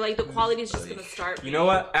 or like the quality is just gonna start. You know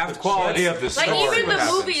what? After quality of the Like story. even the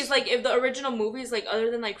happens. movies, like if the original movies, like other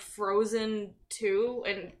than like Frozen 2,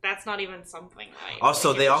 and that's not even something. Like,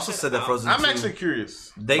 Also, give they a also shit said that about. Frozen. I'm 2, actually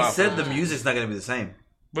curious. They about said the Frozen. music's not going to be the same.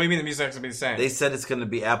 What do you mean the music's gonna be the same? They said it's going to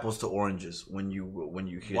be apples to oranges when you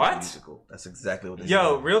hear What? the musical. That's exactly what they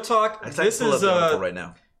Yo, said. real talk. I This pull up is the article right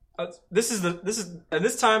now. this is and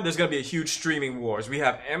this time there's gonna be a huge streaming wars. We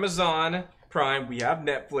have Amazon Prime, we have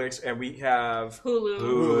Netflix, and we have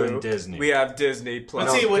Hulu. and Disney. We have Disney Plus.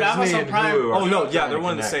 But see, with Disney Amazon and Prime, Hulu are Oh no, trying yeah, to they're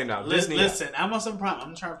one and the connect. same now. Disney. Listen, Amazon Prime.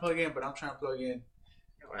 I'm trying to plug in, but I'm trying to plug in.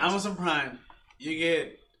 Amazon Prime, you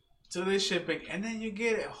get 2-day shipping, and then you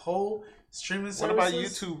get a whole streaming services. What about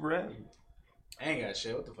YouTube Red? I ain't got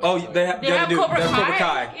shit. What the fuck? Oh, they have Cobra they have Cobra Kai.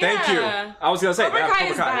 Kai. Thank you. Yeah. I was gonna say Cobra they have Kai is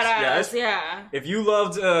Cobra Kai. badass. Yes. Yeah. If you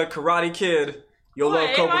loved Karate Kid, you'll What,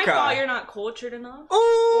 love Cobra I thought Kai. you're not cultured enough.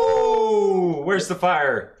 Ooh, where's the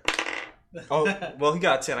fire? Oh, well, he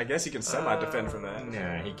got 10. I guess he can semi-defend from that.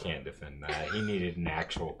 Nah, he can't defend that. He needed an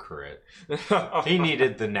actual crit. He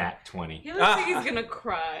needed the nat 20. He looks like he's gonna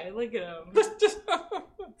cry. Look at him.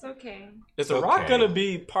 It's okay. Is The Rock gonna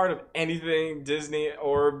be part of anything Disney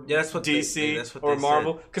or that's what DC that's what or they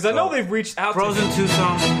Marvel? said. Because I know they've reached out Frozen to 2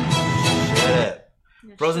 songs. Yeah.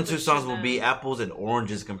 Frozen sugar, 2 songs will sugar. be apples and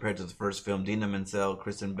oranges compared to the first film. Dina Menzel,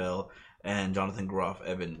 Kristen Bell, and Jonathan Groff,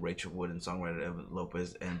 Evan, Rachel Wood, and songwriter Evan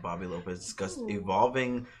Lopez and Bobby Lopez discussed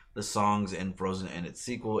evolving the songs in Frozen and its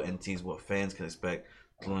sequel and tease what fans can expect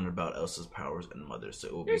to learn about Elsa's powers and mother. So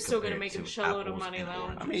it will You're be still gonna compared make him to shell load of apples money, and though.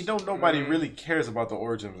 oranges. I mean, nobody really cares about the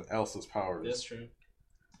origins of Elsa's powers. That's true.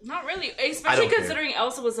 Not really, especially care. considering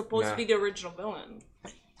Elsa was supposed Nah. to be the original villain.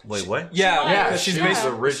 Wait, what? Yeah, Yeah, because she's yeah.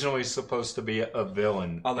 basically originally supposed to be a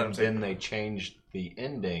villain, I'll let him and say then they changed the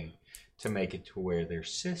ending to make it to where they're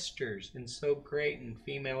sisters and so great and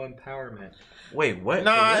female empowerment. Wait, what?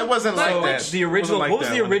 Nah, it wasn't like So that. the original. It wasn't like What was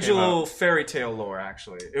that the when it came original out. fairy tale lore?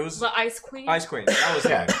 Actually, it was The Ice Queen. Ice Queen. That was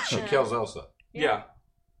Yeah, it. she Yeah. kills Elsa. Yeah,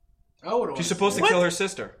 I would. she's supposed to What? kill her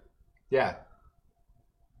sister. Yeah.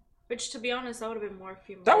 Which, to be honest, that would have been more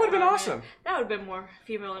female. That would have been empowerment. awesome. That would have been more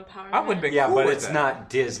female empowerment. I would have been Yeah, cool but with it's that. not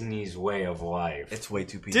Disney's way of life. It's way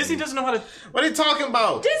too PG. Disney doesn't know how to. What are you talking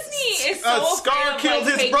about? Disney is so Scar afraid of, killed like,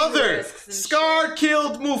 his taking brother. risks and Scar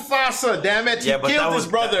killed Mufasa. Damn it! He Yeah, but killed that his was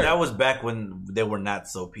brother. that was back when they were not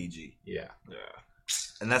so PG. Yeah.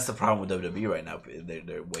 And that's the problem with WWE right now.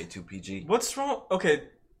 They're way too PG. What's wrong? Okay,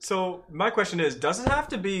 so my question is: does it have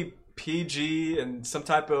to be PG and some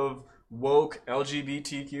type of woke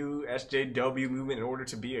LGBTQ SJW movement in order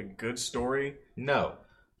to be a good story? No.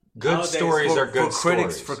 Good Nowadays, stories are good for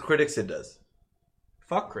critics. stories. For critics, it does.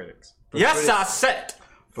 Fuck critics. For Yes, critics- I said.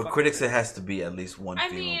 For critics, it has to be at least one. I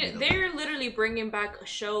female mean, lead. they're literally bringing back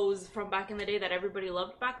shows from back in the day that everybody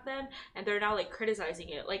loved back then, and they're now like criticizing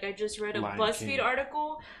it. Like I just read a Lion BuzzFeed King.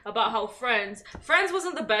 article about how Friends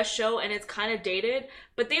wasn't the best show and it's kind of dated,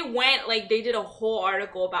 but they did a whole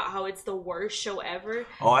article about how it's the worst show ever.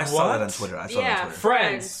 Oh, I saw that on What? Twitter. I saw that on Twitter.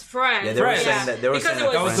 Friends. Yeah, they were saying that. They were because saying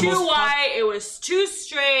it that was Friends- too white, it was too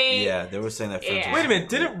straight. Yeah, they were saying that. Friends Yeah. was- Wait a minute,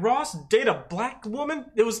 didn't Ross date a black woman?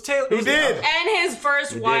 It was Taylor. He did. And his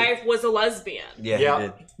first He did. wife was a lesbian. Yeah, Yeah. he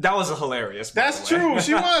did. That was hilarious. by That's the way. true.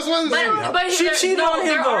 She was, wasn't she? But She cheated on him,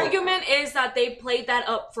 their though. argument is that they played that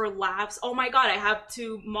up for laughs. Oh my god, I have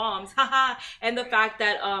two moms, haha! And the fact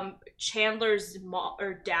that Chandler's mom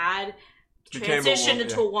or dad Became a transitioned woman,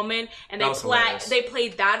 into yeah. a woman, and That was hilarious. they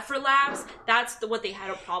played that for laughs. That's what they had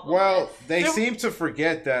a problem Well, with. they seem to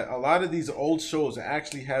forget that a lot of these old shows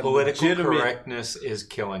actually had Political legitimate. correctness is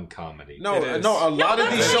killing comedy. No, It is. no, a lot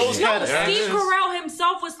of these shows had. Steve Carell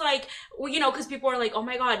himself was like, well, you know, because people are like, oh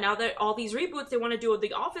my god, now that all these reboots, they want to do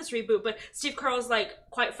the Office reboot, but Steve Carell's like,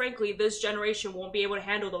 quite frankly, this generation won't be able to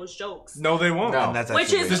handle those jokes. No, they won't. And that's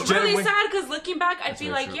Which actually is way- really sad because looking back, I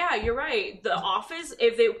feel very like, true. yeah, you're right. The Office,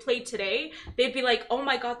 if they played today, they'd be like, oh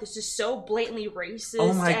my god, this is so blatantly racist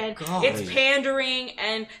Oh my and God. it's pandering.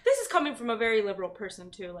 And this is coming from a very liberal person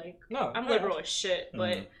too. Like, No, I'm yeah. liberal as shit,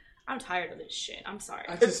 but I'm tired of this shit. I'm sorry.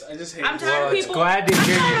 I just hate I'm it. tired of It's people. glad to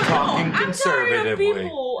hear you talking I'm tired of conservatively.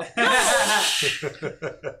 people.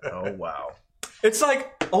 Oh wow. It's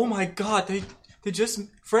like, oh my god,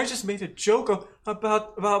 Friends just made a joke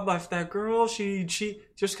about that girl. She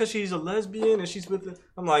just because she's a lesbian and she's with.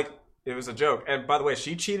 I'm like, it was a joke. And by the way,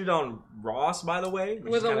 she cheated on Ross. By the way,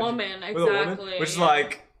 which With is a kinda- woman, with a woman, exactly, which is yeah.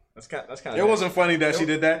 like that's kind of. It wasn't funny that she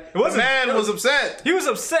did that. It wasn't. The man was upset. He was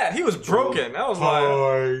upset. He was broken. I was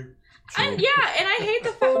like, And yeah, and I hate the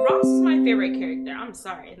fact Ross is my favorite character. I'm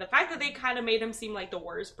sorry. And the fact that they kind of made him seem like the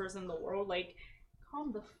worst person in the world, like,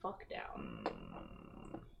 calm the fuck down.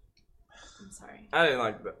 I'm sorry. I didn't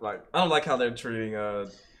like that. Like, I don't like how they're treating.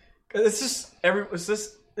 It's just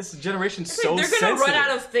this generation It's so like they're gonna sensitive. run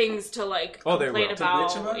out of things to like Oh, they complain will. To about.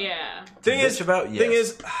 bitch about? Yeah. Thing Bitch is, about? thing Yes.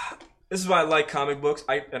 is, this is why I like comic books.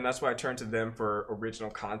 And that's why I turn to them for original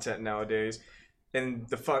content nowadays. And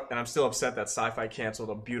I'm still upset that Sci-Fi canceled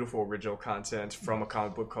a beautiful original content from a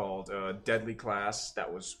comic book called Deadly Class.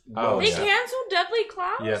 That was They canceled Deadly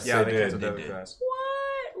Class? Yes, yeah, they they did. canceled They Deadly did. Class.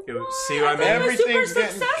 What? It was, see what I mean? It was super Everything's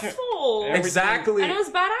getting successful. Exactly. And it was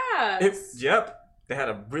badass. Yep. They had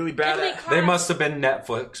a really bad. Deadly Class. They must have been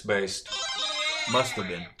Netflix based. Must have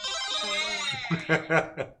been.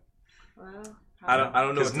 I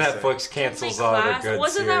don't know Because what to say. Netflix cancels Deadly all their Class. good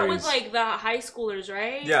Wasn't series. that with like the high schoolers,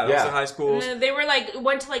 right? Yeah, that was the high schools. And then they were like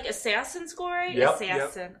went to like assassin school, right? Yep.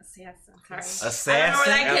 Assassin. Sorry. Assassin? I don't know where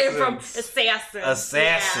that came from. Assassin.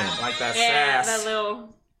 Assassin. Yeah. Like that Yeah, sass. that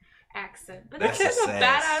little accent. But That's that's a a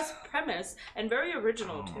badass premise and very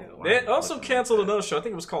original too. They also canceled another show. I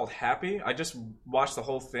think it was called Happy. I just watched the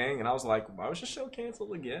whole thing and I was like, why was this show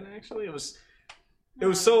canceled again? Actually, it was.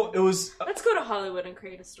 Let's go to Hollywood and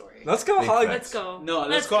create a story. Let's go Hollywood. Let's go. No,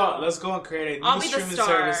 let's go and create a I'll new be the streaming star.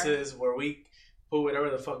 services where we put whatever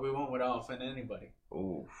the fuck we want without offending anybody.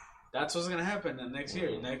 Ooh. That's what's gonna happen in the next year.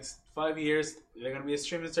 Next 5 years, they're gonna be a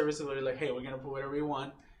streaming service where you're like, hey, we're gonna put whatever you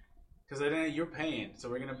want. Because then you're paying, so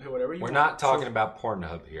we're gonna pay whatever you We're want. not talking about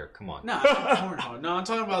Pornhub here. Come on. No, not Pornhub. No, I'm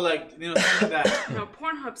talking about like something like that. No,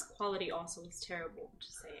 Pornhub's quality also is terrible.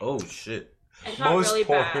 Just saying. Oh shit. It's not Most really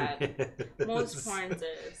porn bad. Most porns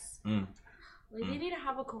is. Mm. Like, they need to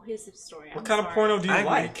have a cohesive story. What kind of porno do you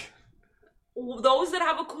like? Those that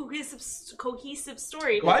have a cohesive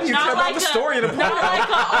story. Why do you Not care about like the story in a porno? Not like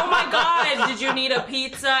oh my god, did you need a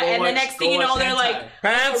pizza? And the next thing you know, they're like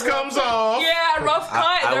pants comes off. Yeah, rough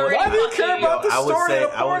cut. Why do you care about the story in a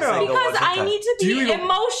porno? Because I need to be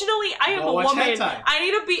emotionally. I am Go a watch woman. hentai. I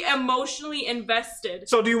need to be emotionally invested.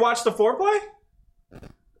 So do you watch the foreplay?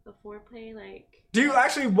 The foreplay, like. Do you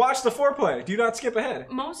actually watch the foreplay? Do you not skip ahead?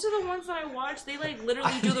 Most of the ones that I watch, they like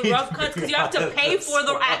literally do the rough cuts because you have to pay for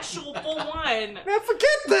the actual full one. Man, forget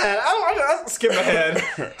that. I don't skip ahead.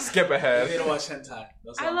 Skip ahead. You need to watch hentai.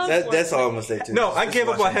 That's all I'm gonna say too. No, I Just gave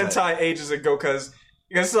up watch on hentai ages ago because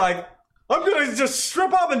it's like I'm gonna just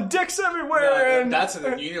strip up and dicks everywhere. And that's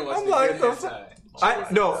an you know what's I'm the like, good hentai.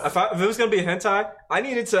 If it was gonna be a hentai, I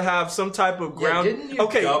needed to have some type of ground. Didn't you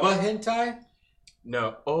dub a hentai?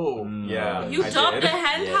 No. Oh, yeah. You dubbed a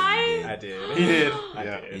hentai? I did. He did.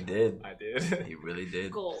 He did. I did. He really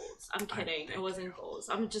did. Goals. I'm kidding. It wasn't goals.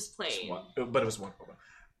 I'm just playing. But it was one.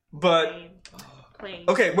 But Playing.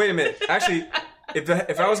 okay, wait a minute. Actually,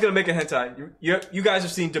 if I was gonna make a hentai, you guys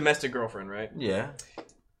have seen Domestic Girlfriend, right? Yeah.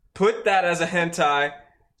 Put that as a hentai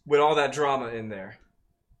with all that drama in there.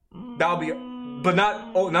 That'll be, but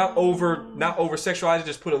not over sexualized.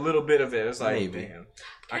 Just put a little bit of it. It's like, Maybe. damn,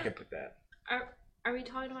 I can put that. Are we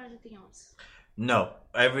talking about anything else? No,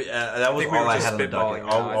 that was all I had on the docket.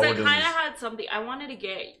 I kind of had something I wanted to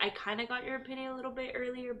get. I kind of got your opinion a little bit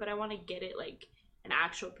earlier, but I want to get it like an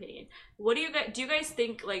actual opinion. What do you guys? Do you guys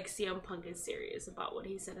think like CM Punk is serious about what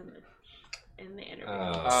he said in the interview?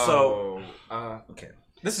 Okay,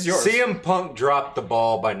 this is yours. CM Punk dropped the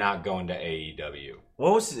ball by not going to AEW.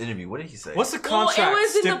 What was his interview? What did he say? What's the Well, contract? it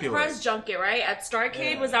was in the press junket, right? At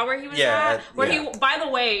Starrcade, was that where he was Yeah, at? Where yeah. he, by the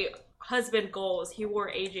way, husband goals, he wore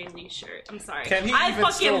AJ Lee's shirt. I'm sorry. Can he I even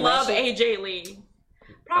fucking still love wrestle? AJ Lee.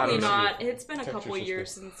 Probably I don't know. not. It's been a Check couple your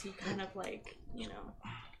years since he kind of like, you know.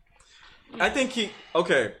 I think he.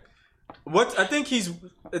 Okay. What I think he's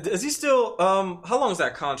is he still how long is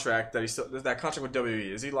that contract that that contract with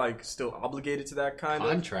WWE? Is he like still obligated to that kind of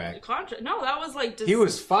contract? No, that was like He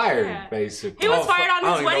was fired basically. He was fired I on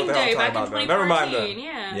don't his even know wedding what the hell day I'm back in talking about then. Never mind 2014.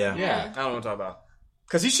 then. Yeah. I don't know what I'm talking about.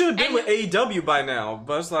 Because he should have been with AEW by now,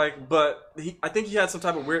 but it's like, I think he had some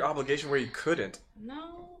type of weird obligation where he couldn't.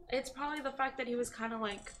 No, it's probably the fact that he was kind of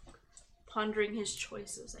like pondering his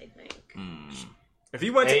choices, I think. If he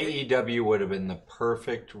went to AEW would have been the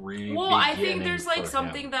perfect Well, I think there's like for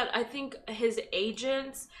something him. that I think his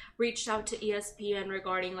agents reached out to ESPN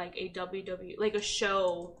regarding like a WWE, like a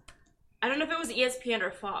show. I don't know if it was ESPN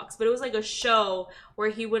or Fox, but it was like a show where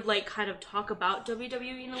he would like kind of talk about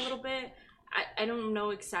WWE in a little bit. I don't know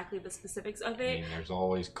exactly the specifics of I it. mean, there's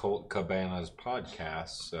always Colt Cabana's podcast,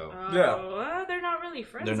 so Well, they're not really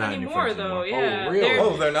friends They're not any anymore, friends though. anymore. Yeah. Oh,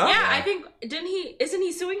 really? They're not? Yeah, I think isn't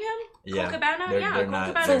he suing him? Yeah. Colt Cabana? They're Colt not-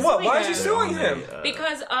 Cabana For is what? suing Why is he him. suing him?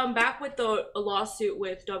 Because back with the lawsuit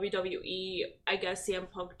with WWE, I guess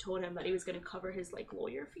CM Punk told him that he was going to cover his like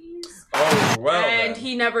lawyer fees. Oh well. And then.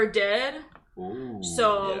 he never did.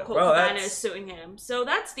 So Yeah. Colt Well, Cabana that's- is suing him. So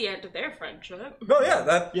that's the end of their friendship. No, yeah,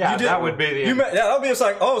 that that would be the end. Yeah, that would be just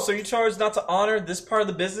like, oh, so you charged not to honor this part of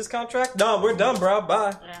the business contract? No, we're done, bro.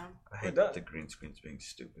 Bye. Yeah. I hate the green screen's being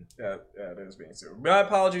stupid. Yeah, it is being stupid. My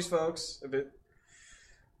apologies, folks.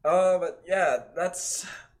 But yeah, that's.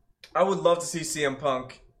 I would love to see CM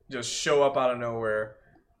Punk just show up out of nowhere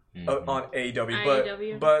on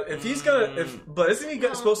AEW. But if he's gonna, isn't he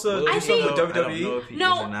supposed to do something with WWE?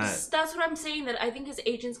 No, that's what I'm saying. That I think his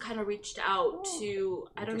agents kind of reached out to,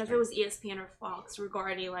 I don't know if it was ESPN or Fox,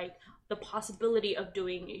 regarding like the possibility of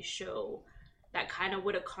doing a show that kind of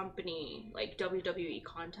would accompany like WWE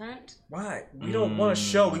content. Why? We don't want a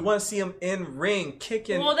show. We want to see him in ring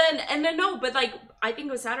kicking. Well, no, but like I think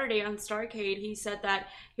it was Saturday on Starrcade. He said that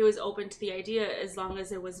he was open to the idea as long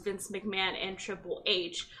as it was Vince McMahon and Triple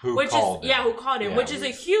H, who called him, Yeah, which is a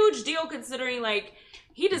huge deal considering like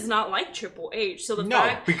he does not like Triple H. So the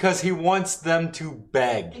fact, because he wants them to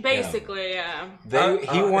beg. him. basically, yeah.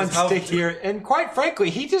 He wants to hear, and quite frankly,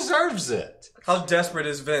 he deserves it. How desperate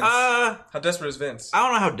is Vince? How desperate is Vince? I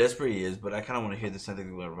don't know how desperate he is, but I kind of want to hear the same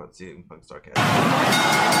thing we learned about CM Punk Starrcade.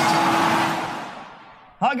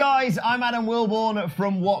 Hi guys, I'm Adam Wilborn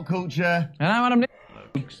from What Culture. And I'm Adam Nick.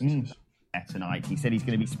 Tonight, he said he's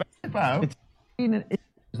going to be special about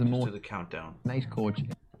the more to the countdown. Nice coach.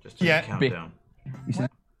 Just to the countdown. He said,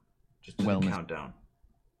 just to the countdown.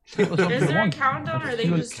 Is there a countdown, or are they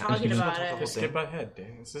just talking about it? Skip ahead,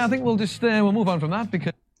 Dan. I think we'll just we'll move on from that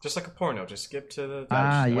because just like a porno, just skip to the.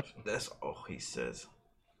 yeah. That's all he says.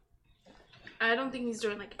 I don't think he's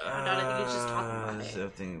doing like a countdown. I think he's just talking about That's it. the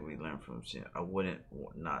thing we learned from CM. I wouldn't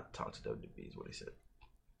not talk to WWE is what he said.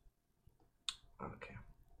 Okay.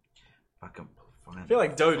 If I can find. I feel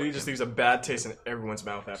like WWE just leaves a bad taste in everyone's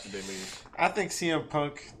mouth after they leave. I think CM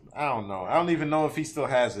Punk. I don't know. I don't even know if he still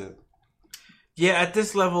has it. Yeah, at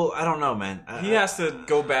this level, I don't know, man. He has to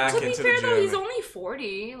go back To be into fair the gym. though, he's only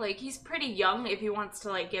 40. Like, he's pretty young if he wants to,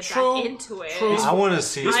 like, get True. back into it. I want to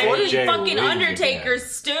see I mean, AJ fucking Lee Undertaker's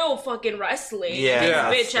still fucking wrestling.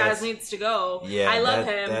 Yeah, His bitch that's- ass needs to go. Yeah, I love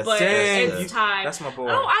that- him, that's- but Dang, it's time. that's my boy.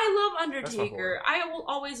 Oh, I love That's my Undertaker. I will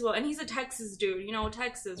always will. And he's a Texas dude. You know,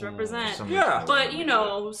 Texas represent. Yeah. But, you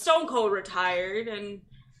know, Stone Cold retired and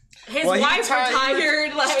his Well, he wife retired-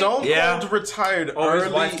 retired. Like, Stone Yeah. Cold retired Oh, early.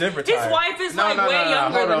 his wife did retire. his wife is No, like no, way no, no.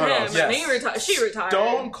 younger Hold on, than hold on. him. Yes. And she retired.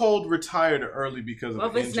 Stone Cold retired early because of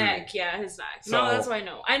Of his injury. neck, yeah, his neck. So- No, that's what I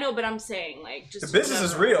know. I know, but I'm saying, like, just The business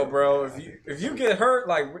is real, bro. If you get hurt,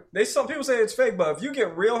 like some people say it's fake, but if you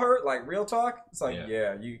get real hurt, like real talk, it's like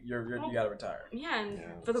you gotta retire. Yeah, and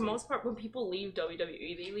for the most part, when people leave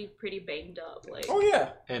WWE, they leave pretty banged up. Like, Oh yeah.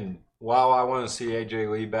 And while I want to see AJ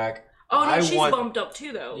Lee back, oh no, I she's want, bumped up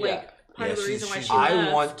too, though. Yeah. Like, part of the reason why she I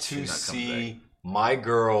left. want to see my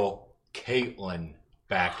girl Caitlyn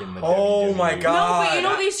back in the Oh WWE. my God. No, but you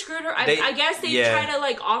know they screwed her. I guess they yeah. tried to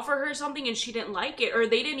like offer her something and she didn't like it, or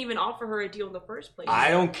they didn't even offer her a deal in the first place. I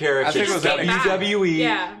don't care I if think it's it was WWE,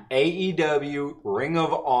 Yeah. AEW, Ring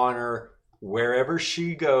of Honor, wherever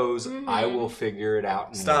she goes, I will figure it out.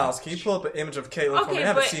 and Styles, watch. can you pull up an image of Caitlyn for me? I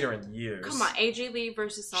haven't seen her in years. Come on, AJ Lee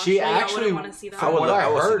versus Sasha. She Y'all actually, want to see that? from what I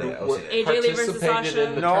heard, AJ Lee versus Sasha.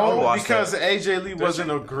 in the No, tournament. because AJ Lee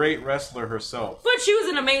wasn't a great wrestler herself. But she was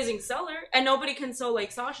an amazing seller, and nobody can sell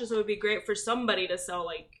like Sasha, so it would be great for somebody to sell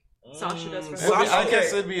like Sasha does for her. I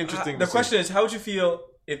guess it'd be interesting. The to question see. is, how would you feel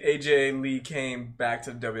if AJ Lee came back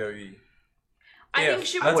to WWE? I think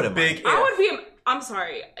she That's would. a big I if. would be. I'm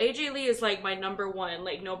sorry, AJ Lee is like my number one.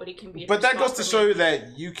 Like nobody can beat. But her that goes to spot show for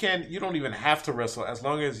me. you that you don't even have to wrestle as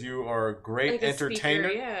long as you are a great Like a speaker, entertainer.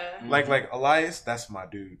 yeah. Like Elias, that's my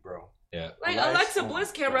dude, bro. Yeah. Like Elias- Alexa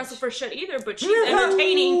Bliss can't wrestle for shit either, but she's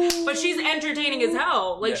entertaining. But she's entertaining as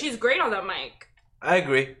hell. Like Yeah. she's great on that mic, I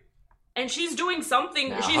agree. and she's doing something.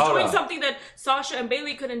 Now, she's hold doing on. something that Sasha and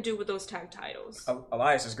Bailey couldn't do with those tag titles.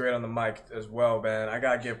 Elias is great on the mic as well, man. I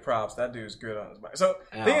gotta give props. That dude's good on his mic. So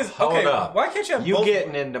Now, thing is, hold okay, up. why can't you have You both?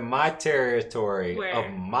 getting into my territory Where?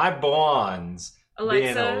 of my blondes being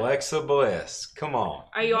Alexa? Alexa Bliss. Come on.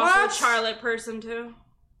 Are you also a Charlotte person too?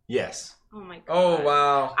 Yes. Oh my god. Oh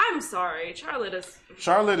wow. I'm sorry,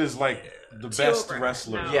 Charlotte is like the Too best over.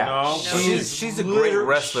 wrestler. No. Yeah, No. she's a great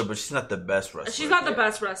wrestler, but she's not the best wrestler. She's not the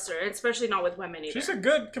best wrestler, especially not with women either. She's a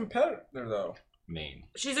good competitor, though. Mean.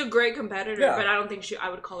 She's a great competitor, Yeah. but I don't think I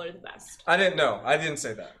would call her the best. I didn't know. I didn't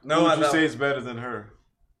say that. No, Who would I you don't. say is better than her?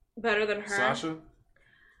 Better than her. Sasha?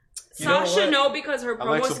 You know Sasha, what? no, because her promo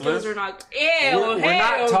Alexa skills Bliss? are not. Ew, We're not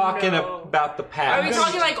hell talking no. about the past. Are we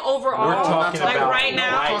talking like overall? We're talking like about right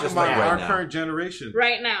now? right Talking just about now. our current generation.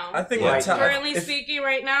 Right now. I think Right Natalia. Currently speaking,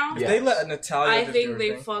 right now. If they let Natalia, I just do think her they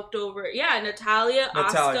thing. fucked over. Yeah, Natalia,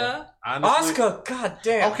 Natalia. Asuka. Honestly- Asuka, god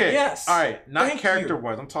damn. Okay. Yes. All right. Not Thank character you.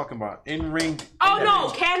 wise. I'm talking about in ring. Oh no,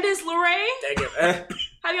 Candice LeRae. Dang it.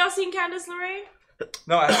 Have y'all seen Candice LeRae?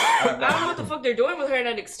 No, I I don't know what the fuck they're doing with her in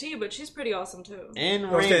NXT, but she's pretty awesome too. In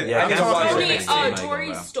Okay, ring. yeah, I'm Candice talking LeRae. Tony, NXT, Mike, Tori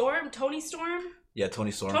wow. Storm, Tony Storm. Yeah,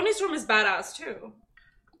 Tony Storm. Tony Storm is badass too.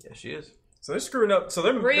 Yeah, she is. So they're screwing up. So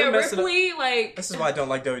they're Rhea messing up. Ripley, like This is why I don't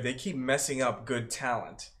like WWE. They keep messing up good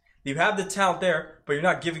talent. You have the talent there, but you're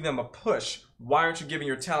not giving them a push. Why aren't you giving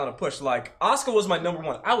your talent a push? Like, Asuka was my number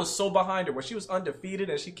one. I was so behind her. When she was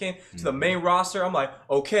undefeated and she came to the main roster, I'm like,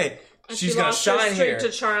 okay, and she's she going to lost her shine straight here.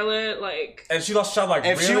 to Charlotte. Like And she lost shot like,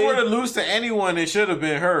 If she really? were to lose to anyone, it should have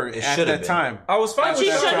been her at should have that been. time. I was fine she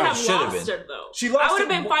with shouldn't that. have Should have lost been. her though. She lost I would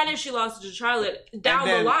have it- been fine if she lost to Charlotte down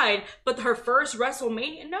then- the line, but her first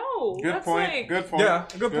WrestleMania, no. Good that's point. Like, Good point. Yeah,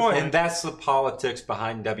 good point. And that's the politics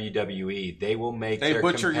behind WWE. They will make They their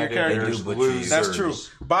butcher your competitors characters. They do butcher you. losers. That's true.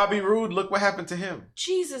 Bobby Roode, look what happened to him.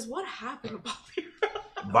 Jesus, what happened to Bobby?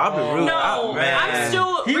 Bobby Roode. No, man. I'm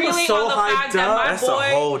still He was reeling so on the fact hyped that up. my That's boy, a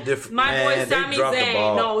whole different. my man, boy they Sami dropped the Zayn.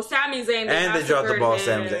 ball. No, Sami Zayn. And they dropped the massacred ball, him.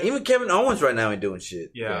 Sami Zayn. Even Kevin Owens right now ain't doing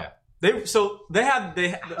shit. Yeah. They like I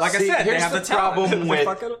See, said, they here's have the the talent. problem They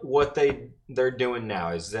fuck it with up. what they're doing now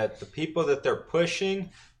is that the people that they're pushing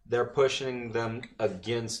them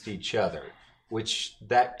against each other, which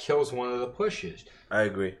that kills one of the pushes. I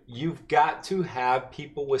agree. You've got to have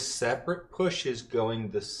people with separate pushes going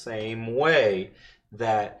the same way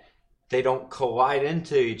that they don't collide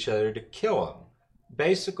into each other to kill them.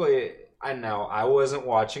 Basically, I know I wasn't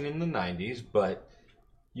watching in the 90s, but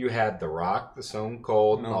you had The Rock, the Stone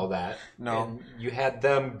Cold, and all that. No. And you had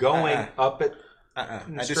them going up at I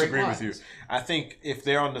straight disagree with lines. you. I think if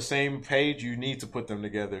they're on the same page, you need to put them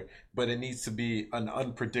together, but it needs to be an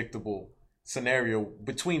unpredictable scenario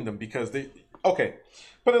between them because they. Okay,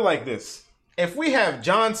 put it like this: if we have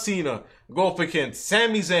John Cena go up against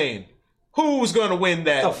Sami Zayn, Who's gonna win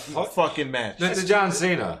that fucking match? It's John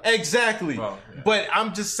Cena. Exactly. But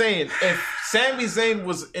I'm just saying, if Sami Zayn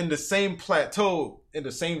was in the same plateau, in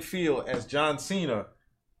the same field as John Cena,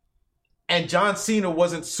 and John Cena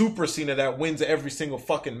wasn't Super Cena that wins every single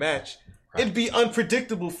fucking match, it'd be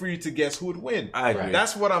unpredictable for you to guess who would win. I agree.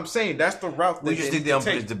 That's what I'm saying. That's the route We they just need need the to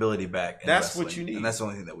take. unpredictability back. in That's what wrestling, you need. and that's the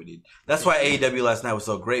only thing that we need. That's why AEW last night was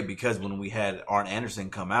so great, because when we had Arn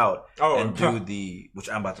Anderson come out and do which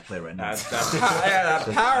I'm about to play right now. that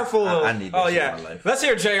powerful. I need this in my life. Let's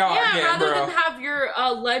hear JR Yeah, again, rather bro. than have your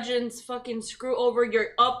legends fucking screw over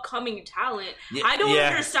your upcoming talent. Yeah, I don't yeah.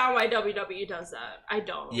 understand why WWE does that. I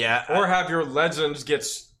don't. Yeah, or have your legends get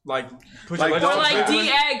like put your Or legends like on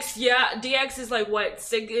DX, yeah, DX is like what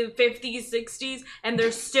 50s, 60s, and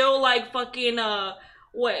they're still like fucking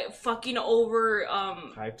over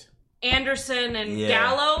hyped Anderson and Yeah.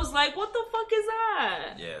 Gallows. Like, what the fuck is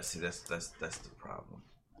that? Yeah, see, that's the problem.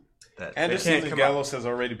 Anderson and Gallows has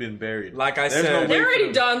already been buried. Like I There's said, no way They're for already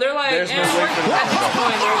them- done. They're like, There's no way we're for them at to this come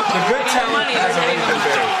point. back. They're The good getting talent money. has They're already getting been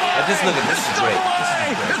buried. Just look at this is great.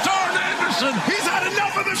 It's Arn Anderson. He's had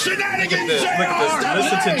enough of the shenanigans. Look at this.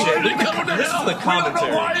 Listen to Jay. Listen to the commentary. We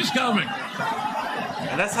don't know why he's coming.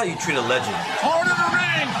 And that's how you treat a legend. Arn in the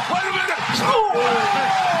ring. Wait a minute.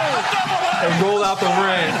 And roll out the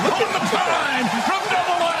ring. On the prime from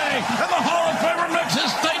Double A. And the Hall of Famer makes his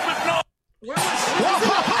statement known.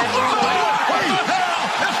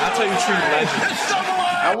 That's how you treat legends.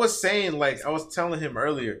 I was saying, like, I was telling him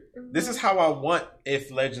earlier, this is how I want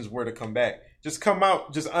if legends were to come back. Just come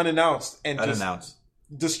out, just unannounced, and just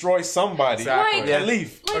destroy somebody Like, and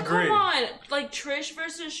leave. Like, come on. Like, Trish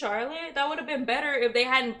versus Charlotte? That would have been better if they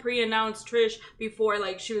hadn't pre-announced Trish before,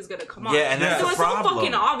 like, she was going to come on. Yeah, and that's so the it's problem. so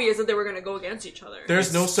fucking obvious that they were going to go against each other.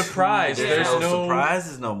 There's no surprise. There's There's no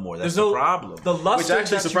surprises no more. That's the problem. The luster Which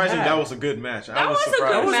actually that you surprised me. had. That was a good match. That was a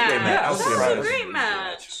surprised. good match. That was a That great was a match. great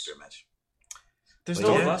match. There's But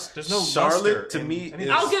no yeah, luster. There's no Charlotte, luster to in me,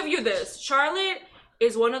 anything. I'll give you this. Charlotte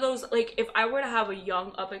is one of those, like, if I were to have a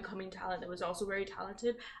young up-and-coming talent that was also very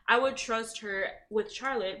talented, I would trust her with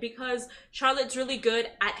Charlotte because Charlotte's really good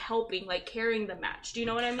at helping, like, carrying the match. Do you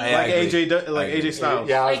know what I mean? Like AJ Styles.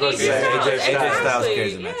 Yeah, I was going to say AJ AJ Styles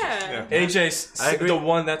carries the Yeah. matches. AJ's the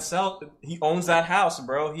one that sells. He owns that house,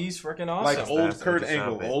 bro. He's freaking awesome. Like old That's Kurt just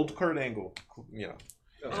Angle. not bad. Old Kurt Angle. You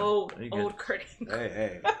know. Old Kurt Angle.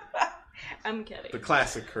 Hey. I'm kidding. The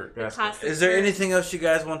classic Kurt. Classic Is there Kurt. anything else you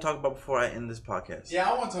guys want to talk about before I end this podcast? Yeah,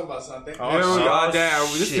 I want to talk about something. Oh, goddamn.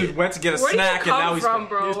 This dude went to get a Where do you snack and now come he's from,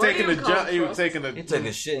 bro? He was Where do taking you a come jump. He was from? taking a. He took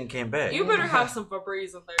a shit and came back. You better have some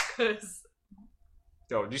Febreze in there, cause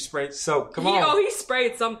Yo, you sprayed soap. Come on. he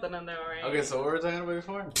sprayed something in there, right? Okay, so what were we talking about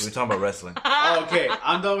before? We were talking about wrestling. Oh, okay,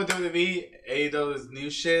 I'm done with WWE. AEW is new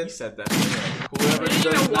shit. He said that. Whoever We didn't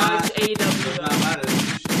does even not, watch AEW. does not matter. It's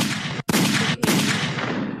new shit.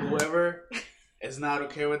 Whoever is not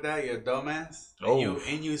okay with that, you're a dumbass.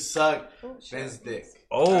 And you suck Vince's dick.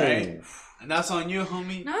 Oh. Alright? And that's on you,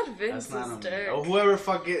 homie. Not That's Vince's not on me. dick. Or whoever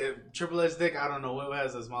Triple H dick, I don't know who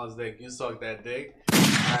has the smallest dick. You suck that dick.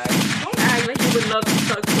 Don't act like you would love to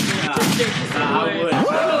suck Triple H's dick. Nah, I would. You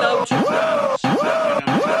love Triple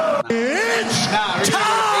H. It's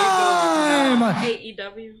time!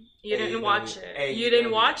 AEW? You didn't watch it. You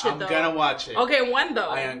didn't watch it, though. I'm gonna watch it. Okay, when, though?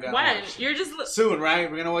 I am gonna when? watch it. You're just... Soon, right?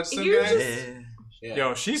 We're gonna watch soon, You're guys? just- Yeah.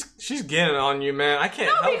 Yo, she's getting on you, man. I can't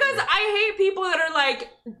No, help because it. I hate people that are like,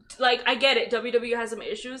 I get it, WWE has some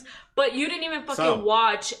issues, but you didn't even fucking Some.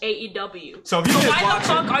 watch AEW. So if you didn't why watch the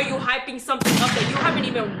fuck are you hyping something up that you haven't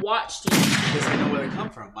even watched yet? Because I know where they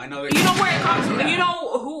come from. I know You know where it comes from. You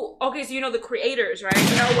know who, okay, so you know the creators, right?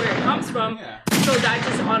 You know where it comes from. So that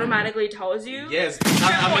just automatically tells you. Yes.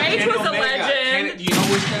 Triple H Kenny was a Omega. legend. Do you know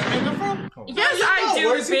where's Kenny Omega from? Yes, Where I does he do, go?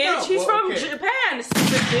 Where's he bitch. from? He's Well, from okay. Japan,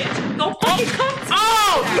 stupid bitch. Don't fucking come to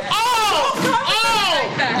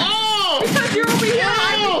because you're over here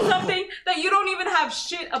hyping something that you don't even have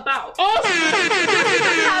shit about. Just because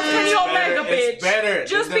it has Kenny Omega, bitch. It's better.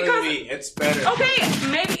 Just than because. WWE. It's better. Okay,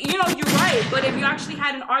 maybe you're right, but if you actually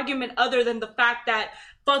had an argument other than the fact that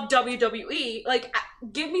fuck WWE, like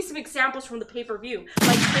give me some examples from the pay-per-view,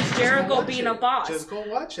 like Chris Jericho being a boss. Just go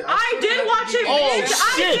watch it. I did watch it, Oh, bitch.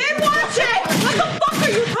 shit. I did watch it. What the fuck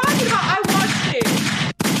are you talking about? I watched it.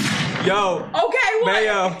 Yo. Okay, what?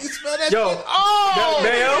 Mayo. Yo.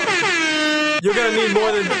 Mayo. You're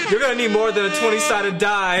gonna need more than a 20-sided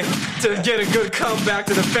die to get a good comeback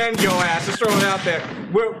to defend your ass. Just throw it out there.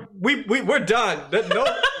 We're done. The 20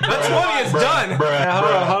 is done.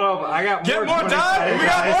 Hold on. I got Get more 20 die. We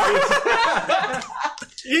got more.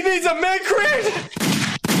 He needs a mid-crit.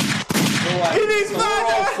 He needs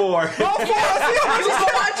 5 4. All 4. I just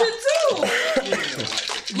watch it too.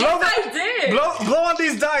 Yes, I did. Blow on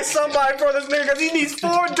these dice, somebody, for this nigga, because he needs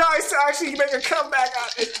 4 dice to actually make a comeback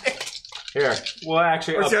out of it. Here, we'll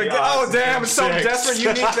actually. Up the oh odds damn! It's so 6. desperate.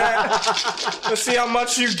 You need that. Let's see how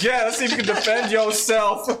much you get. Let's see if you can defend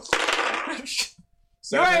yourself.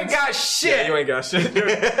 You ain't got shit. Yeah, you ain't got shit.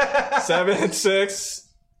 7, 6.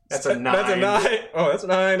 That's a 9. That's a 9. Oh, that's a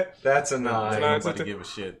 9. That's a 9. Nobody give a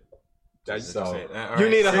shit. You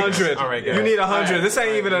need 100. All right, you need 100. This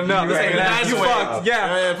ain't even enough. This ain't enough. You fucked.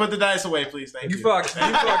 Yeah. Put the dice away, please. Thank you. You fucked. You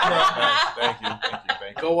fucked, bro. Thank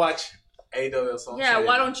you. Go watch AWS. Yeah,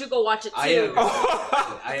 why don't you go watch it too?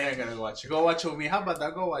 I ain't gonna watch it. Go watch it with me. How about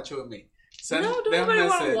that? Go watch it with me. Send no, don't nobody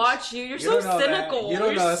want to watch you. You're so cynical. You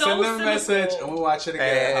don't know. You're so Send them a cynical. message and we'll watch it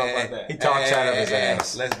again. How about that? He talks out of his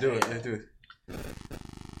ass. Let's do it.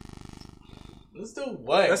 Let's do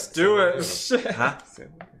what? Let's do it.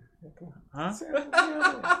 Huh?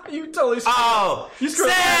 You totally. Oh, you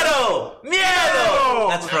screwed Cero Miedo.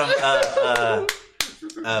 That's from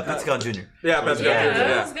Pentagon Jr. Yeah, Pentagon Jr.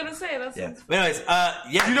 I was gonna say that's. Yeah. But anyways,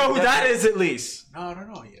 yeah. You know who that is at least? No, I don't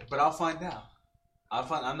know yet, but I'll find out. I'm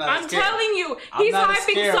not. I'm scared. telling you, I'm he's not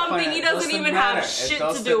hyping scared. something he doesn't even have shit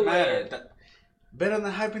to do with. Better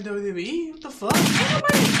than hyping WWE? What the fuck?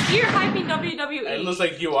 You're hyping WWE. It looks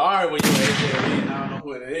like you are when you're AJW. I don't know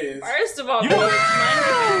who it is. First of all, mind your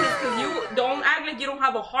business, because you don't act like you don't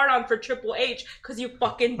have a hard on for Triple H, because you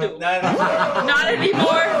fucking do. Not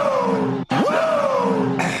anymore.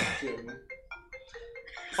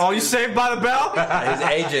 Oh, you saved by the bell? His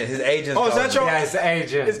agent. Oh, is that your? Yeah, his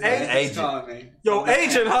agent. His agent. Yo,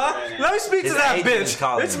 agent, huh? Let me speak to that bitch.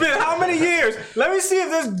 It's been how many years? Let me see if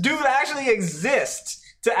this dude actually exists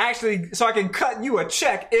so I can cut you a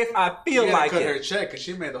check if I feel like cut it. her a check because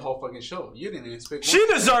she made the whole fucking show. You didn't even speak. She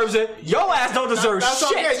deserves it. Your ass don't deserve that's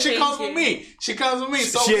shit. Okay. She comes with me. She comes with me.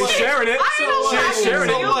 So she ain't sharing it. She ain't sharing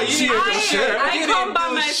it. She ain't sharing it. I come by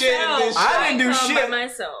myself. I didn't do shit. By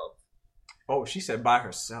myself. Oh, she said by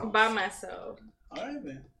herself. By myself. All right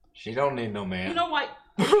then. She don't need no man. You know what?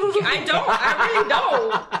 I don't.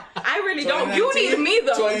 I really don't. You need me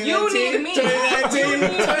though. You need me.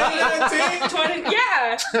 2019.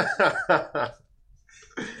 Yeah.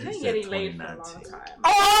 I ain't getting laid for a long time.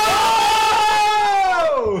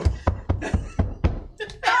 Oh!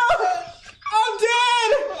 I'm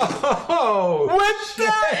dead. Oh. With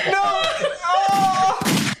that? No.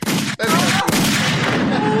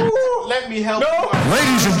 Let me help. No.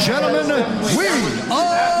 Ladies and gentlemen, we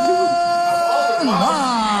are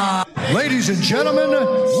live. Ladies and gentlemen,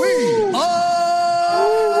 we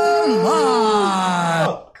are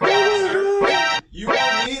live. You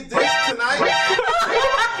won't need this tonight.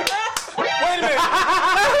 Wait a minute.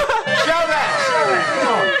 Show that.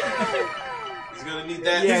 He's gonna need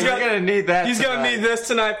that. Yeah, he's gonna need that. He's gonna need this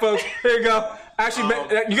tonight, folks. Here you go. Actually,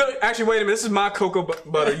 wait a minute. This is my cocoa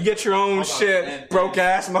butter. You get your own shit, man. broke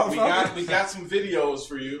ass motherfucker. We got some videos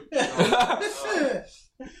for you.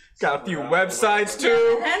 Got a few websites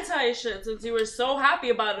too. Hentai shit, since you were so happy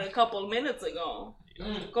about it a couple of minutes ago.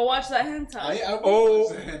 Go watch that hentai. Go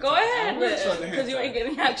ahead, because you ain't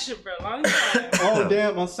getting action for a long time. Oh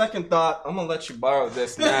damn! On second thought, I'm gonna let you borrow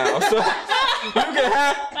this now. So you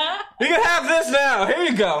can have this now. Here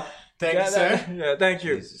you go. Thank you, sir. Yeah, thank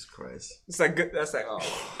you. Jesus Christ. It's like good. That's like. Oh.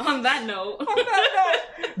 On that note.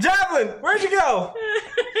 Javelin, where'd you go?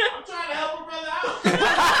 I'm trying to help her brother out.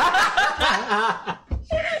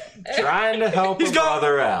 Trying to help his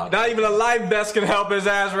brother out. Not even a life vest can help his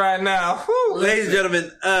ass right now. Whew. Ladies and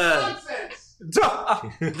gentlemen, that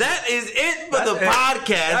is it for the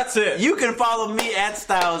podcast. That's it. You can follow me at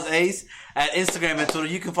Styles Ace at Instagram and Twitter.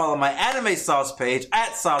 You can follow my Anime Sauce page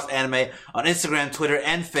at Sauce Anime on Instagram, Twitter,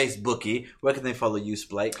 and Facebookie. Where can they follow you,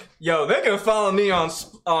 Splike? Yo, they can follow me on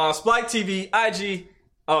Splike TV, IG.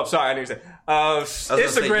 Oh, sorry, I didn't say. Instagram.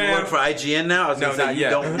 Say, you work for IGN now? I was No, say, not you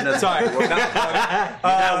yet. don't. Sorry. You're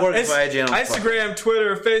not working for IGN. Instagram,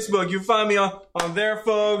 Twitter, Facebook. You find me on there,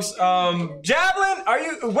 folks. Javelin,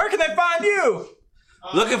 where can they find you?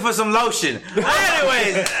 Looking for some lotion.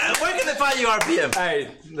 Anyways, where can they find you, RPM? Hey,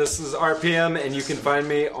 this is RPM, and you can find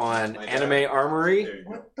me on Anime Armory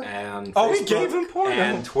and Oh, we Facebook gave him porno.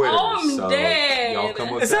 and Twitter. Oh, I'm so dead. y'all come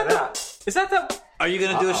look Is that that up. Is that the? Are you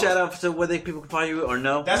going to do a shout out to where people can find you or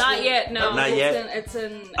no? Not yet, no. Not yet? It's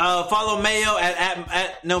in Follow Mayo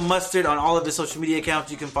at No Mustard on all of his social media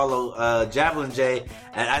accounts. You can follow Javelin J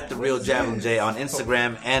at The Real Javelin J on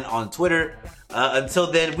Instagram and on Twitter.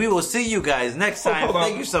 Until then, we will see you guys next time.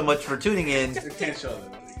 Thank you so much for tuning in. We can't show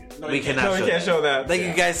that. We cannot show that. Thank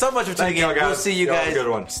you guys so much for tuning in. We'll see you guys. Have a good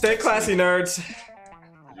one. Stay classy, nerds.